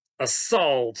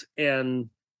assault, and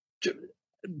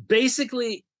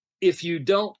basically, if you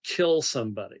don't kill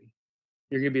somebody,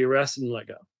 you're going to be arrested and let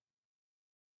go.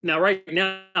 Now, right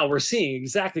now, we're seeing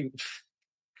exactly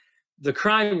the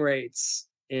crime rates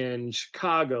in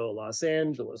Chicago, Los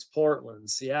Angeles, Portland,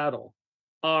 Seattle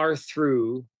are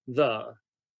through the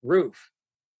roof.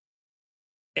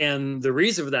 And the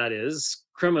reason for that is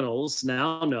criminals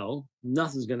now know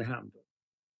nothing's going to happen to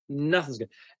them. Nothing's going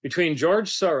to. Between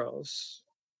George Soros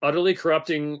utterly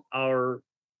corrupting our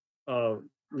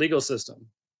legal system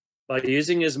by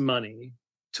using his money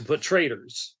to put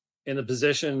traitors in the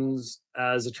positions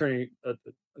as attorney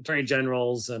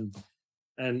generals and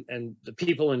the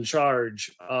people in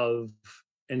charge of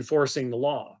enforcing the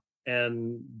law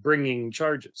and bringing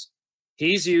charges.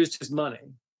 He's used his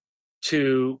money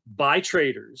to buy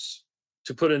traitors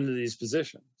to put into these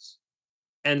positions.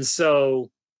 And so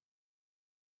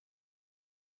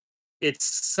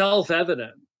it's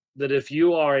self-evident that if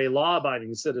you are a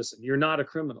law-abiding citizen, you're not a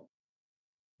criminal.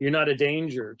 You're not a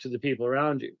danger to the people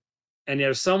around you. And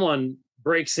if someone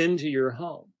breaks into your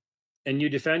home and you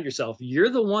defend yourself,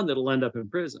 you're the one that'll end up in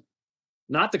prison,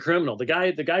 not the criminal. The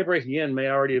guy breaking in may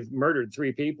already have murdered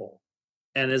 3 people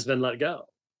and has been let go.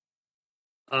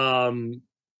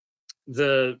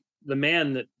 The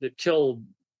man that killed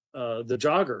the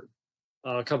jogger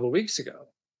a couple of weeks ago,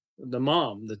 the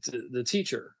mom, the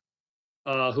teacher,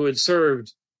 who had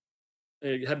served,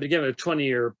 had been given a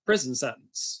 20-year prison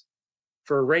sentence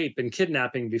for rape and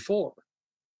kidnapping before.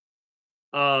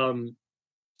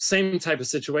 Same type of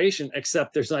situation,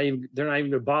 except they're not even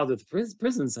going to bother with the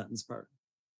prison sentence part.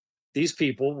 These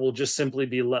people will just simply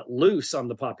be let loose on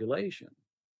the population.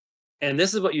 And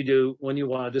this is what you do when you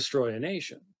want to destroy a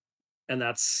nation. And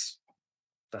that's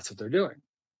what they're doing.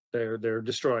 They're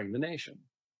destroying the nation.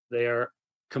 They are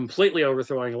completely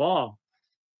overthrowing law.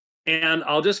 And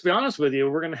I'll just be honest with you,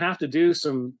 we're going to have to do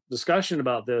some discussion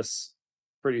about this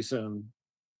pretty soon.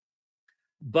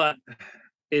 But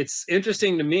it's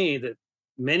interesting to me that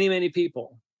many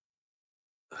people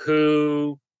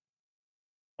who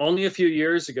only a few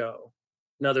years ago,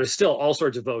 now there's still all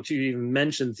sorts of folks, you even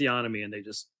mention theonomy and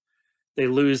they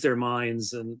lose their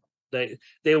minds, and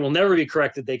they will never be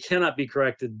corrected. They cannot be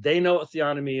corrected. They know what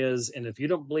theonomy is, and if you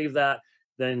don't believe that,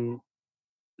 then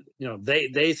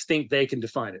they think they can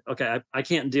define it. Okay, I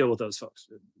can't deal with those folks.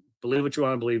 Believe what you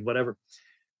want to believe, whatever.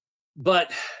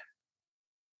 But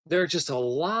there are just a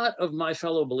lot of my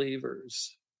fellow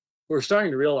believers who are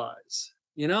starting to realize,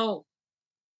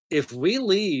 if we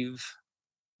leave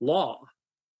law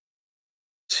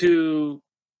to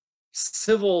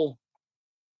civil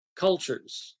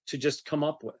cultures to just come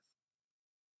up with,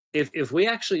 if we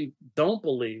actually don't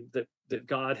believe that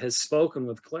God has spoken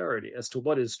with clarity as to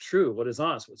what is true, what is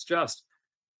honest, what's just,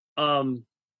 we're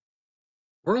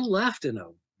left in a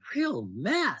real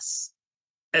mess,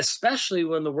 especially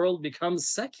when the world becomes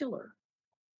secular.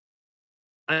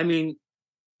 I mean,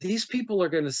 these people are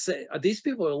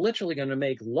literally going to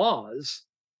make laws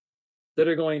that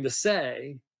are going to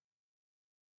say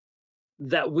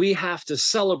that we have to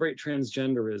celebrate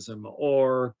transgenderism,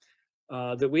 or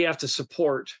that we have to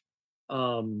support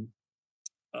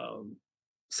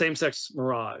same-sex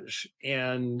marriage,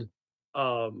 and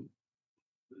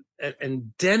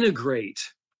denigrate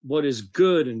what is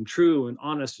good and true and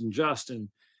honest and just in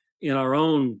our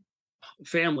own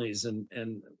families and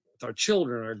with our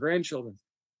children, our grandchildren.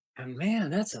 And man,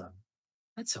 that's a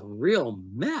real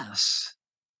mess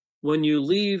when you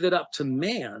leave it up to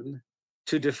man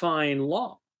to define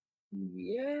law.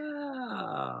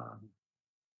 Yeah.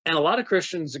 And a lot of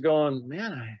Christians are going,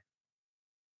 man, I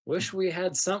wish we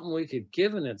had something we could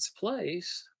give in its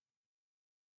place.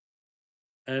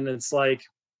 And it's like,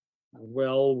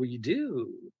 well, we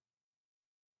do.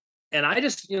 And I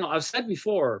just, I've said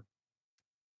before,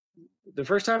 the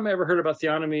first time I ever heard about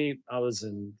theonomy, I was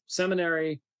in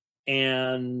seminary,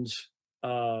 and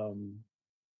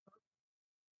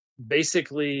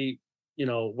basically,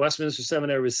 Westminster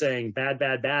Seminary was saying bad,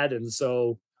 bad, bad. And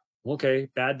so, okay,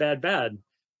 bad, bad, bad.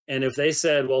 And if they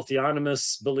said, well,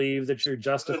 theonomists believe that you're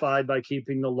justified by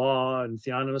keeping the law, and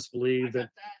theonomists believe that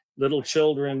little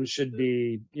children should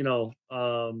be,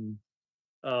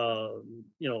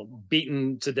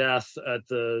 beaten to death at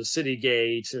the city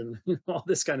gate and all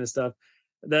this kind of stuff,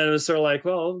 then it was sort of like,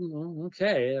 well,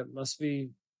 okay, it must be.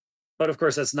 But of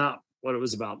course, that's not what it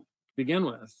was about to begin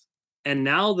with. And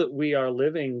now that we are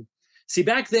living, see,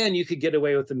 back then you could get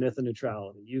away with the myth of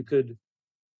neutrality. You could,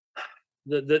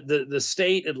 the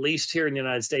state, at least here in the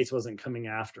United States, wasn't coming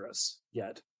after us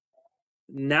yet.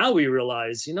 Now we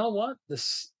realize, you know what? The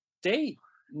state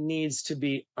needs to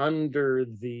be under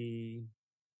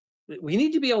we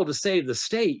need to be able to say, the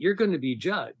state, you're going to be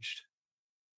judged.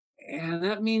 And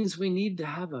that means we need to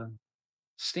have a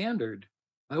standard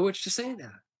by which to say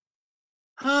that.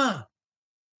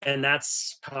 And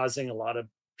that's causing a lot of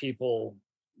people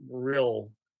real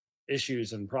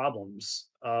issues and problems,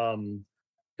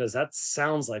 because that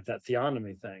sounds like that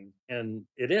theonomy thing, and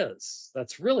it is.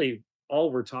 That's really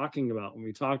all we're talking about when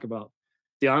we talk about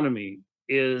theonomy,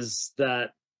 is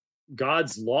that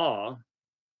God's law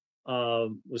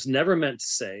was never meant to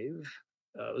save,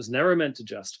 was never meant to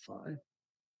justify.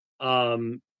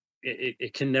 Um,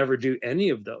 it can never do any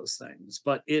of those things,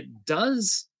 but it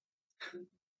does.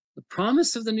 The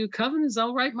promise of the new covenant is,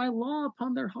 I'll write my law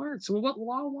upon their hearts. Well, what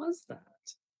law was that?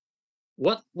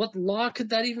 What law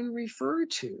could that even refer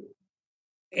to?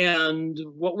 And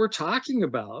what we're talking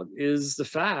about is the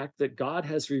fact that God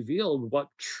has revealed what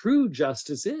true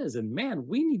justice is. And man,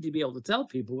 we need to be able to tell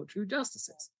people what true justice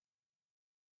is.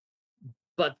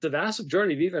 But the vast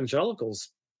majority of evangelicals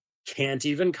can't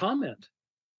even comment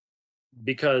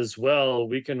because, well,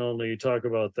 we can only talk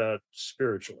about that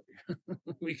spiritually.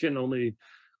 we can only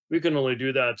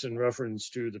do that in reference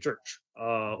to the church,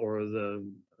 or the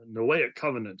Noahic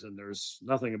covenant, and there's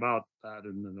nothing about that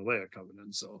in the Noahic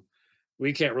covenant, so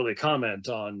we can't really comment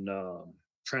on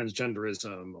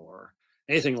transgenderism or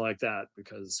anything like that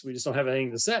because we just don't have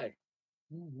anything to say.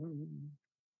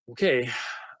 Okay,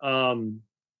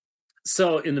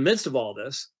 so in the midst of all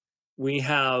this, we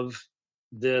have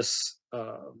this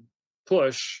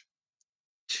push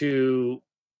to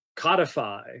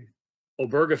codify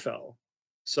Obergefell,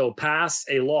 so pass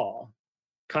a law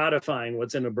codifying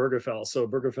what's in Obergefell, so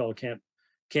Obergefell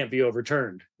can't be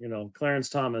overturned. You know, Clarence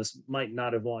Thomas might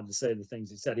not have wanted to say the things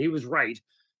he said. He was right,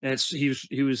 and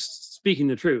he was speaking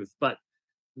the truth, but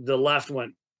the left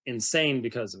went insane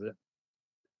because of it.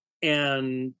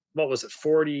 And what was it?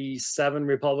 47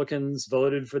 Republicans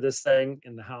voted for this thing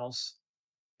in the House,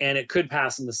 and it could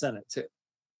pass in the Senate too.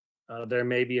 There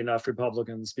may be enough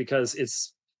Republicans because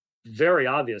it's very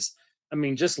obvious. I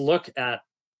mean, just look at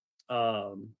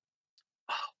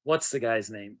what's the guy's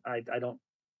name? I don't.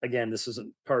 Again, this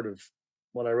isn't part of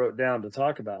what I wrote down to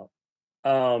talk about.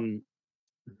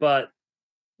 But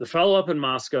the fellow up in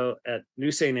Moscow at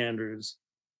New St. Andrews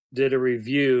did a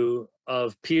review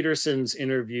of Peterson's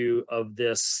interview of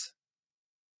this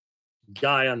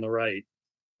guy on the right.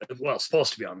 Well,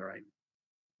 supposed to be on the right.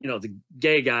 You know, the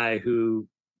gay guy who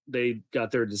they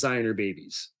got their designer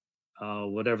babies,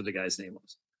 whatever the guy's name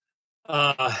was.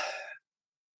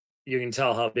 You can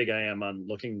tell how big I am on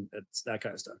looking at that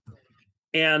kind of stuff.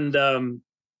 And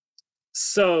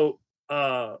so,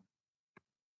 by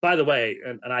the way,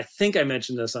 and I think I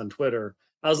mentioned this on Twitter,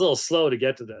 I was a little slow to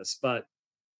get to this, but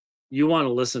you want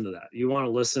to listen to that. You want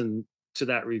to listen to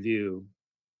that review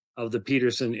of the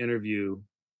Peterson interview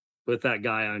with that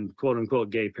guy on quote unquote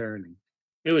gay parenting.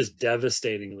 It was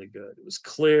devastatingly good. It was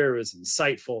clear, it was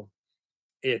insightful.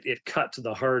 It cut to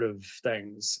the heart of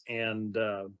things. And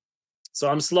so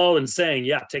I'm slow in saying,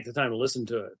 yeah, take the time to listen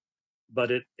to it. But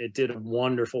it did a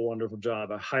wonderful, wonderful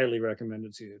job. I highly recommend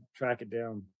it to you. Track it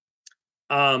down.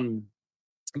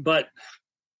 But,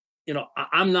 you know,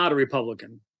 I'm not a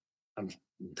Republican. I'm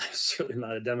certainly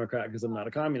not a Democrat because I'm not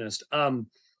a communist,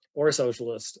 or a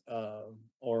socialist,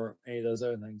 or any of those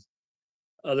other things.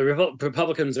 The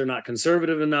Republicans are not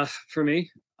conservative enough for me.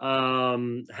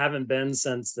 Haven't been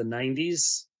since the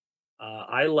 90s.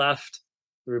 I left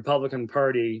the Republican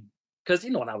Party because,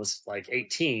 you know, when I was like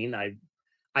 18,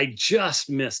 I just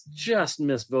missed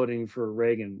voting for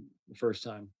Reagan the first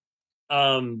time.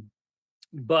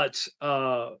 But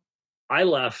I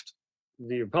left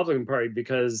the Republican Party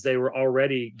because they were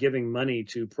already giving money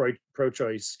to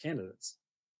pro-choice candidates,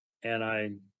 and I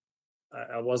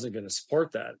wasn't going to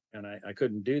support that, and I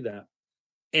couldn't do that.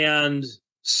 And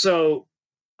so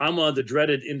I'm on the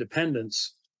dreaded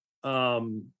independents.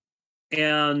 And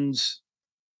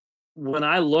when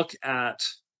I look at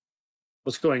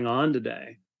what's going on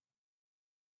today,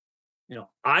 you know,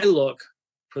 I look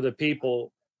for the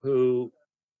people who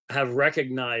have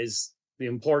recognized the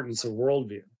importance of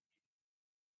worldview,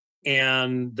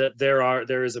 and that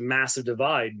there is a massive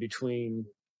divide between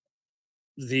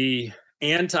the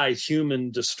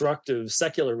anti-human destructive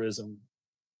secularism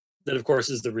that of course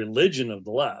is the religion of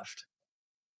the left,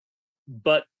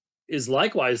 but is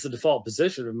likewise the default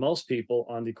position of most people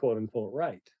on the quote unquote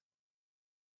right.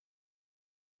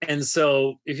 And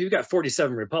so if you've got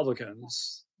 47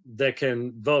 Republicans that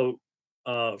can vote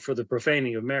for the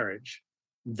profaning of marriage,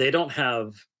 they don't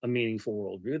have a meaningful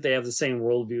worldview. They have the same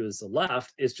worldview as the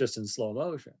left. It's just in slow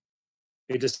motion.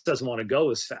 It just doesn't want to go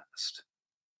as fast.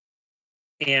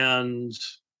 And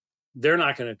they're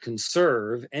not going to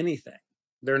conserve anything.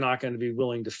 They're not going to be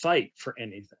willing to fight for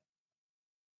anything.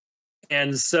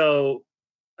 And so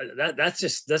that's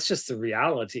just the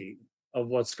reality of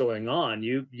what's going on.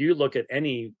 You look at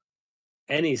any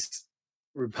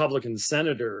Republican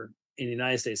senator in the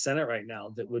United States Senate right now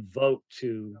that would vote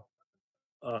to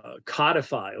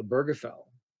codify Obergefell.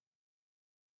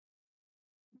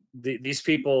 These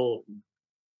people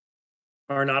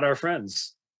are not our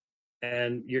friends,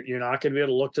 and you're not going to be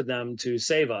able to look to them to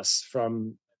save us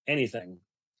from anything.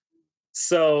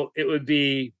 So it would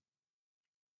be,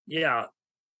 yeah,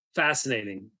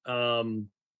 fascinating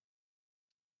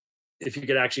if you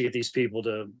could actually get these people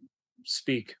to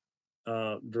speak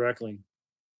directly.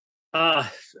 I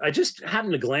just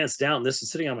happened to glance down. This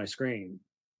is sitting on my screen,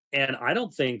 and I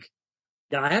don't think,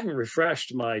 yeah, I haven't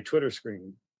refreshed my Twitter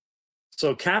screen.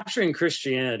 So capturing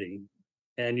Christianity,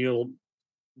 and you'll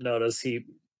notice he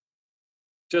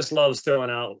just loves throwing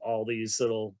out all these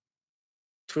little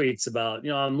tweets about,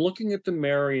 I'm looking at the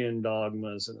Marian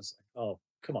dogmas, and it's like, oh,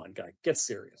 come on, guy, get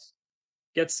serious,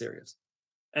 get serious.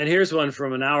 And here's one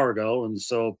from an hour ago, and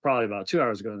so probably about 2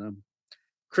 hours ago now.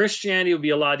 Christianity would be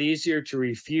a lot easier to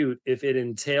refute if it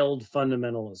entailed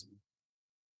fundamentalism.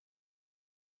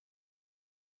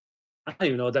 I don't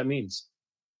even know what that means.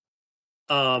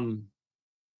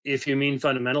 If you mean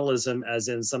fundamentalism as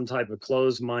in some type of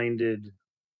closed-minded,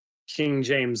 King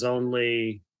James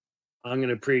only, I'm going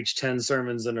to preach 10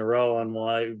 sermons in a row on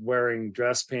why wearing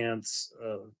dress pants,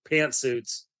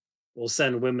 pantsuits will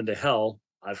send women to hell.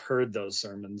 I've heard those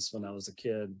sermons when I was a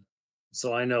kid,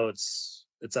 so I know it's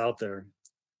out there.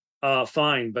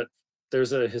 Fine, but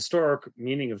there's a historic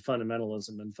meaning of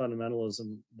fundamentalism, and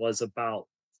fundamentalism was about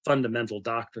fundamental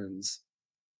doctrines.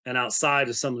 And outside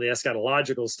of some of the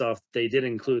eschatological stuff they did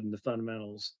include in the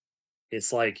fundamentals,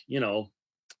 it's like,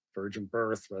 virgin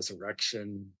birth,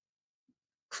 resurrection,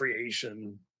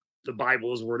 creation, the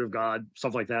Bible is word of God,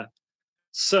 stuff like that.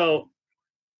 So,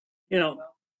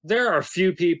 there are a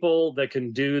few people that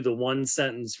can do the one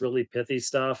sentence, really pithy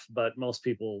stuff, but most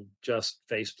people just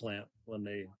faceplant when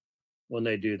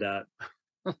they do that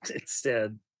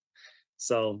instead.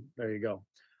 So there you go.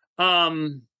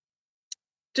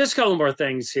 Just a couple more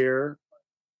things here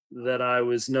that I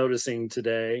was noticing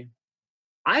today.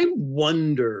 I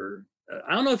wonder,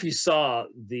 I don't know if you saw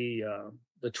the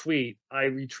tweet. I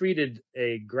retweeted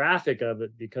a graphic of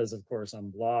it because, of course,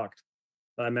 I'm blocked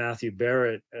by Matthew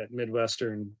Barrett at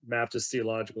Midwestern Baptist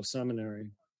Theological Seminary.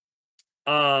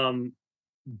 But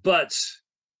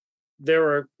there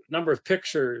were a number of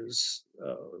pictures,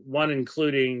 one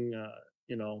including,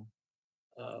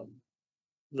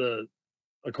 the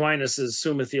Aquinas'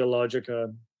 Summa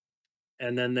Theologica,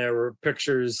 and then there were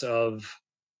pictures of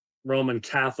Roman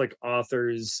Catholic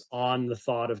authors on the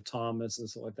thought of Thomas and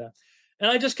stuff like that.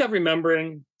 And I just kept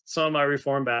remembering some of my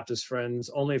Reformed Baptist friends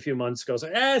only a few months ago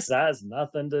saying, "Yes, that has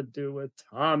nothing to do with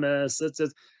Thomas. It's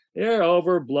just, they're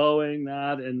overblowing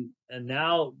that." And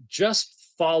now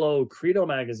just follow Credo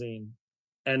Magazine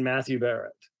and Matthew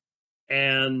Barrett,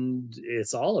 and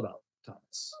it's all about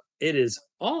Thomas. It is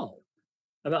all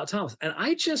about Thomas. And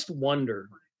I just wonder,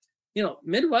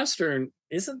 Midwestern,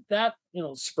 isn't that,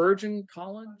 Spurgeon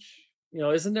College?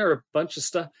 Isn't there a bunch of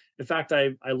stuff? In fact,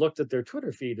 I looked at their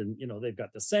Twitter feed, and, they've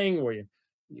got this thing where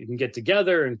you can get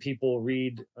together and people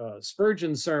read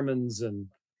Spurgeon sermons, and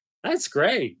that's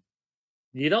great.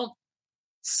 You don't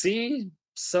see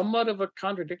somewhat of a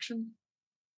contradiction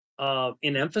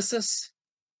in emphasis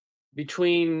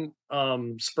between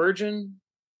Spurgeon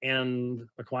and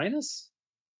Aquinas?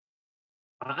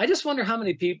 I just wonder how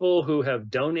many people who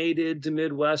have donated to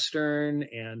Midwestern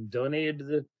and donated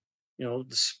to the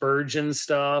Spurgeon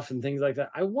stuff and things like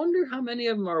that. I wonder how many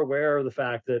of them are aware of the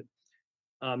fact that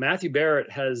Matthew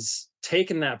Barrett has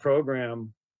taken that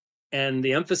program, and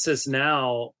the emphasis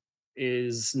now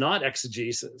is not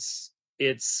exegesis,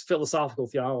 it's philosophical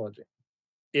theology.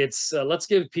 It's let's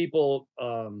give people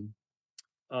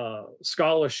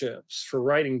scholarships for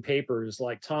writing papers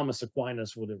like Thomas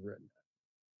Aquinas would have written.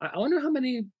 I wonder how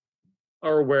many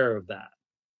are aware of that.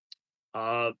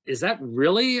 Is that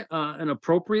really an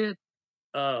appropriate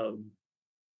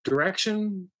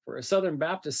direction for a Southern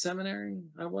Baptist seminary?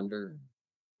 I wonder.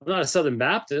 I'm not a Southern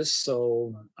Baptist,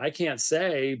 so I can't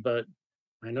say, but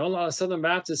I know a lot of Southern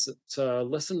Baptists that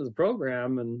listen to the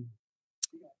program, and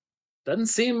doesn't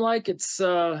seem like it's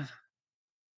there's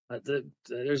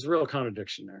a real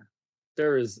contradiction there.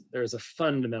 There's a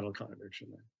fundamental contradiction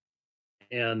there,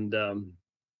 and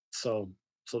so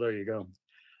there you go.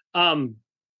 One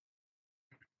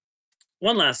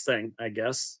last thing, I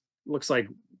guess. Looks like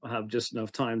I have just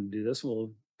enough time to do this.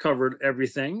 We'll covered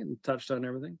everything and touched on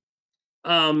everything.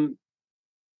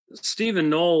 Stephen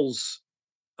Knowles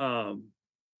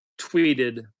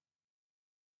tweeted,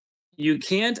 "You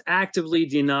can't actively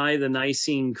deny the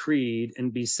Nicene Creed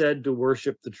and be said to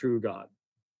worship the true God."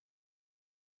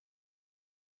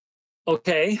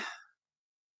 Okay.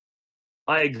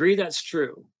 I agree that's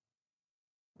true.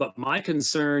 But my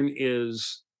concern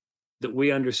is that we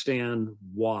understand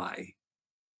why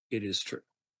it is true.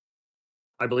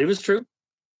 I believe it's true,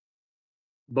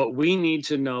 but we need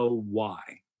to know why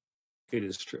it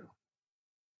is true.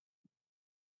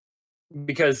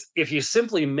 Because if you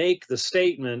simply make the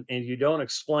statement and you don't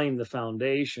explain the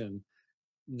foundation,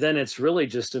 then it's really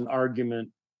just an argument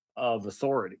of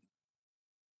authority.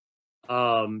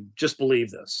 Just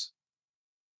believe this.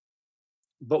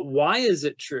 But why is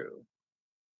it true?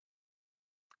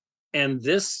 And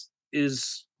this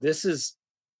is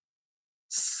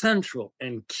central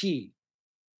and key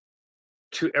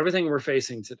to everything we're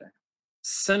facing today.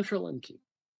 Central and key.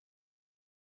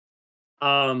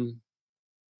 The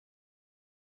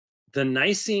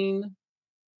Nicene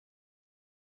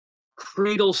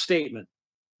creedal statement,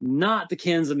 not the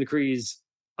canons and decrees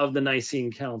of the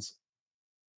Nicene Council.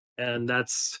 And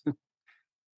that's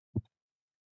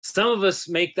some of us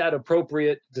make that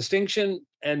appropriate distinction,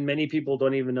 and many people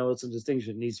don't even know it's a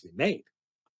distinction that needs to be made.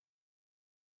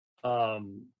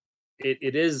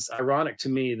 It is ironic to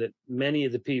me that many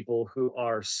of the people who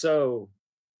are so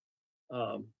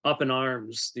up in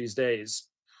arms these days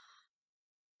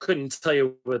couldn't tell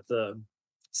you what the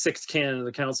sixth canon of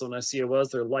the Council of Nicaea was.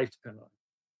 Their life depended on it,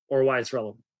 or why it's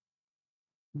relevant.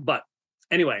 But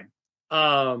anyway,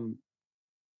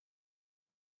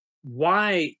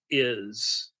 why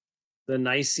is the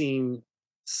Nicene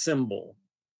symbol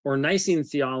or Nicene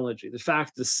theology, the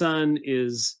fact the Son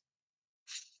is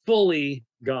fully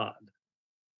God,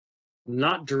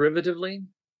 not derivatively,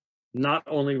 not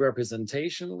only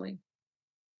representationally,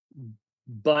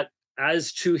 but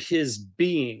as to his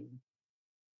being,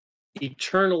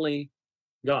 eternally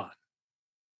God?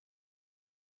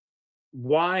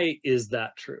 Why is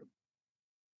that true?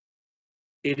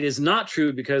 It is not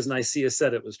true because Nicaea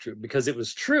said it was true, because it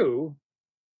was true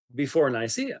before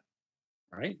Nicaea,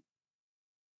 right?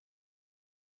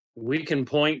 We can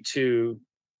point to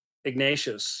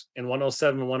Ignatius in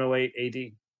 107, 108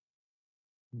 AD,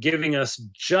 giving us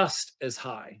just as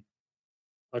high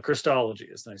a Christology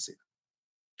as Nicaea,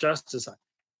 just as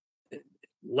high.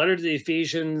 Letter to the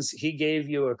Ephesians, he gave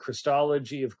you a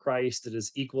Christology of Christ that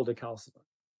is equal to Chalcedon.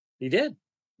 He did.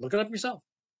 Look it up yourself.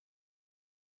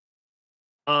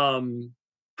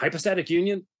 Hypostatic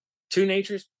union, two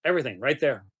natures, everything right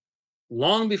there.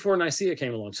 Long before Nicaea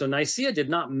came along. So Nicaea did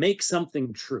not make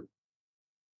something true.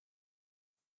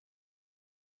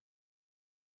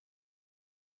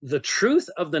 The truth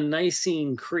of the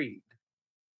Nicene Creed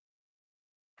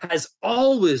has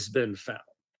always been found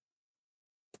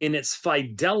in its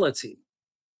fidelity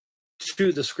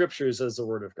to the scriptures as the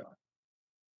Word of God.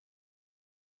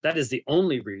 That is the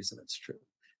only reason it's true.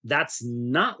 That's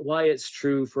not why it's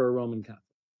true for a Roman Catholic.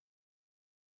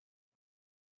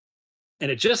 And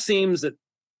it just seems that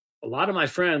a lot of my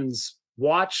friends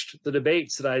watched the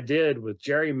debates that I did with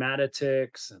Jerry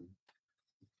Matitix and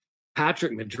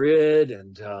Patrick Madrid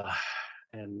and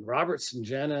Robert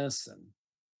Sungenis and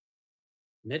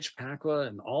Mitch Pacwa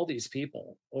and all these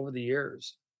people over the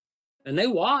years. And they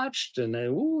watched and they,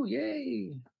 ooh,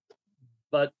 yay,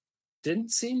 but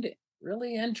didn't seem to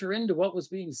really enter into what was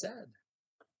being said.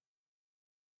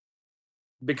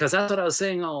 Because that's what I was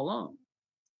saying all along.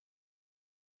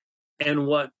 And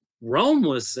what Rome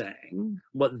was saying,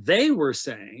 what they were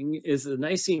saying, is the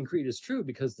Nicene Creed is true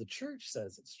because the church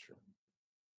says it's true.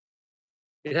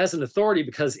 It has an authority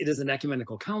because it is an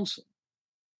ecumenical council.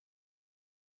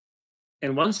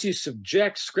 And once you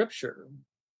subject scripture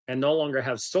and no longer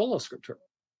have sola scriptura,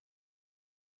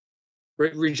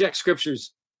 reject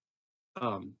scripture's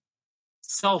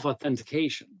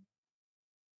self-authentication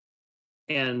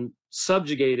and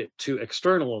subjugate it to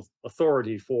external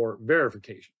authority for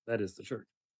verification, that is the church,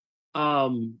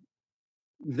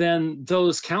 then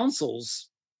those councils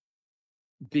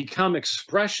become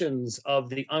expressions of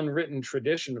the unwritten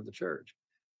tradition of the church.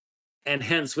 And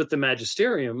hence, with the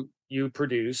magisterium, you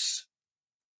produce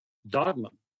dogma.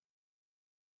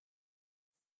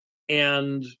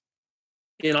 And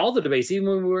in all the debates, even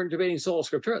when we weren't debating sola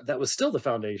scriptura, that was still the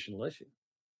foundational issue.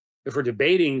 If we're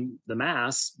debating the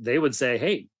Mass, they would say,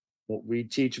 hey, what we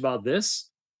teach about this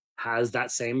has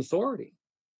that same authority.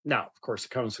 Now, of course,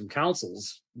 it comes from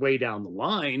councils way down the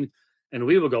line, and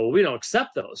we will go, well, we don't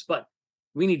accept those, but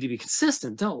we need to be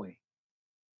consistent, don't we?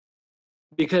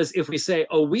 Because if we say,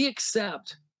 oh, we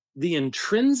accept the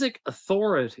intrinsic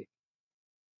authority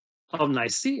of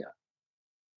Nicaea,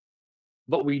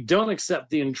 but we don't accept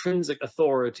the intrinsic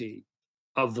authority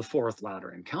of the Fourth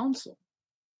Lateran Council,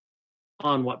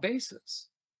 on what basis?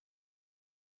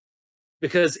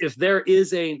 Because if there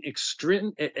is an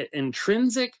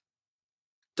intrinsic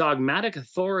dogmatic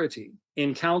authority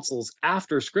in councils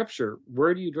after Scripture,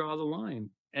 where do you draw the line?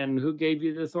 And who gave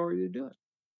you the authority to do it?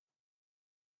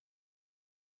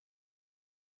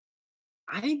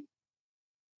 I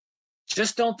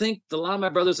just don't think a lot of my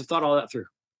brothers have thought all that through.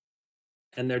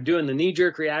 And they're doing the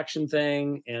knee-jerk reaction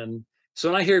thing. And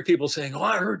so when I hear people saying, oh,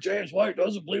 I heard James White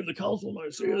doesn't believe the Council of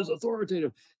Nicaea is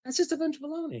authoritative, that's just a bunch of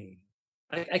baloney.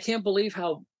 I can't believe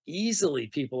how easily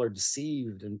people are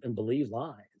deceived and believe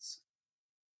lies.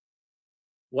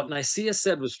 What Nicaea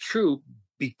said was true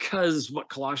because what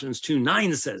Colossians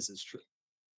 2:9 says is true.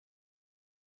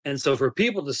 And so for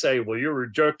people to say, well, you're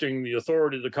rejecting the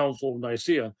authority of the Council of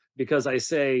Nicaea, because I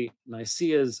say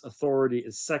Nicaea's authority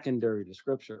is secondary to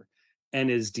Scripture and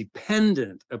is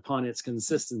dependent upon its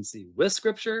consistency with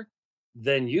Scripture,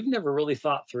 then you've never really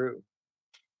thought through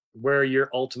where your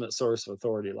ultimate source of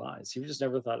authority lies. You've just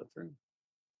never thought it through.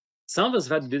 Some of us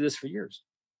have had to do this for years.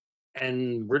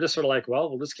 And we're just sort of like, well,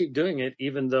 we'll just keep doing it,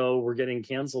 even though we're getting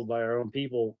canceled by our own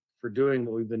people for doing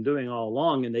what we've been doing all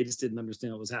along, and they just didn't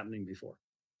understand what was happening before.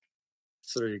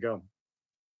 So there you go.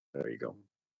 There you go.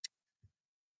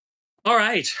 All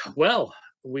right. Well,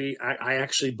 I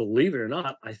actually, believe it or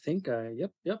not, I think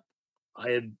yep. I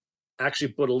had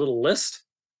actually put a little list,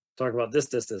 talk about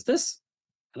this,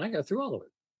 and I got through all of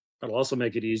it. That'll also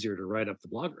make it easier to write up the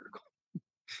blog article,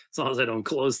 as long as I don't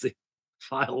close the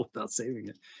file without saving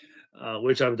it,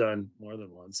 which I've done more than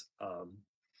once.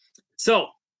 So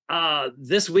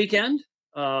this weekend,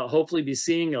 hopefully be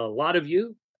seeing a lot of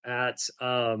you at,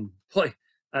 boy,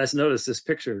 I just noticed this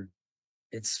picture.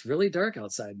 It's really dark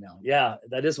outside now. Yeah,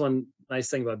 that is one nice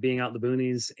thing about being out in the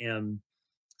boonies, and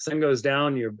sun goes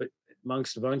down, you're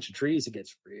amongst a bunch of trees, it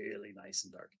gets really nice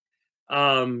and dark.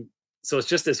 So it's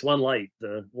just this one light,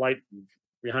 the light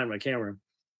behind my camera.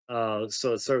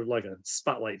 So it's sort of like a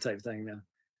spotlight type thing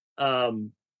now.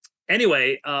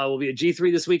 Anyway, we'll be at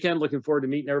G3 this weekend. Looking forward to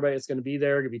meeting everybody that's going to be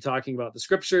there. Going to be talking about the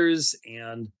scriptures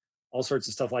and all sorts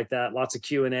of stuff like that. Lots of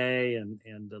Q&A,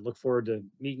 and look forward to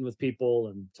meeting with people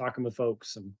and talking with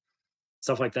folks and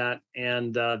stuff like that.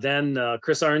 And then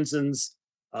Chris Arnson's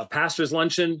pastor's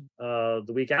luncheon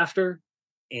the week after,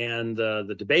 and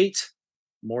the debate,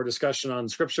 more discussion on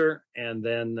scripture, and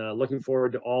then looking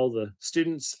forward to all the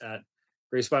students at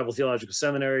Grace Bible Theological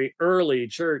Seminary, early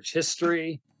church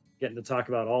history, getting to talk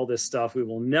about all this stuff. We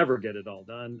will never get it all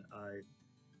done.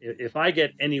 If I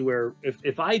get anywhere,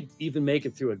 if I even make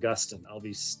it through Augustine, I'll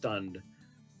be stunned.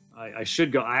 I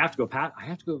should go. I have to go. I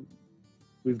have to go.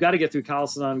 We've got to get through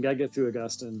Chalcedon. Got to get through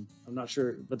Augustine. I'm not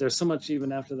sure, but there's so much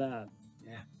even after that.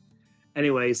 Yeah.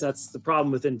 Anyways, that's the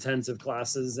problem with intensive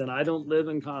classes, and I don't live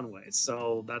in Conway,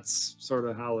 so that's sort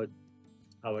of how it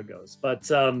goes. But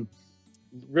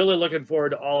really looking forward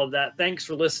to all of that. Thanks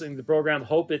for listening to the program.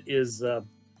 Hope it is,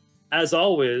 as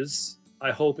always,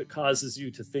 I hope it causes you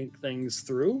to think things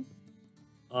through,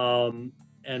 and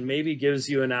maybe gives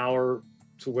you an hour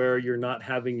to where you're not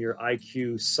having your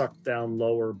IQ sucked down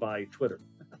lower by Twitter.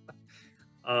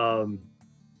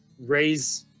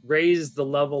 Raise the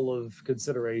level of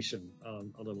consideration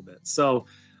a little bit. So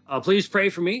please pray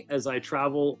for me as I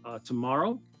travel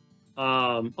tomorrow.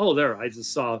 Oh, there, I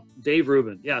just saw Dave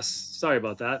Rubin. Yes, sorry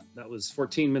about that. That was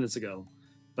 14 minutes ago.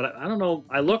 But I don't know.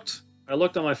 I looked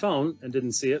on my phone and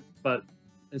didn't see it, but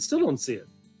I still don't see it.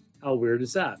 How weird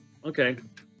is that? Okay.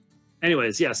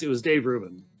 Anyways, yes, it was Dave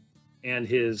Rubin and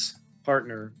his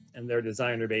partner and their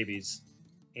designer babies.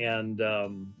 And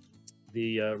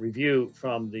the review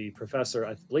from the professor,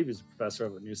 I believe he's a professor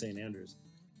over at New St. Andrews.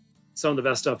 Some of the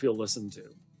best stuff you'll listen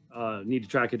to. Need to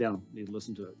track it down. Need to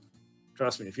listen to it.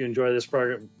 Trust me, if you enjoy this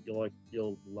program,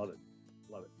 you'll love it.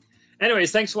 Love it.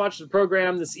 Anyways, thanks for watching the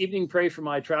program this evening. Pray for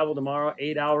my travel tomorrow.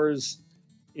 8 hours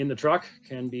in the truck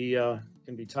can be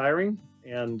tiring,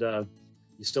 and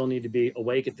you still need to be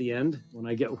awake at the end when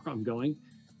I get where I'm going.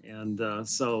 And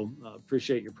so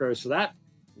appreciate your prayers for that.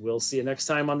 We'll see you next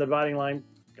time on The Dividing Line.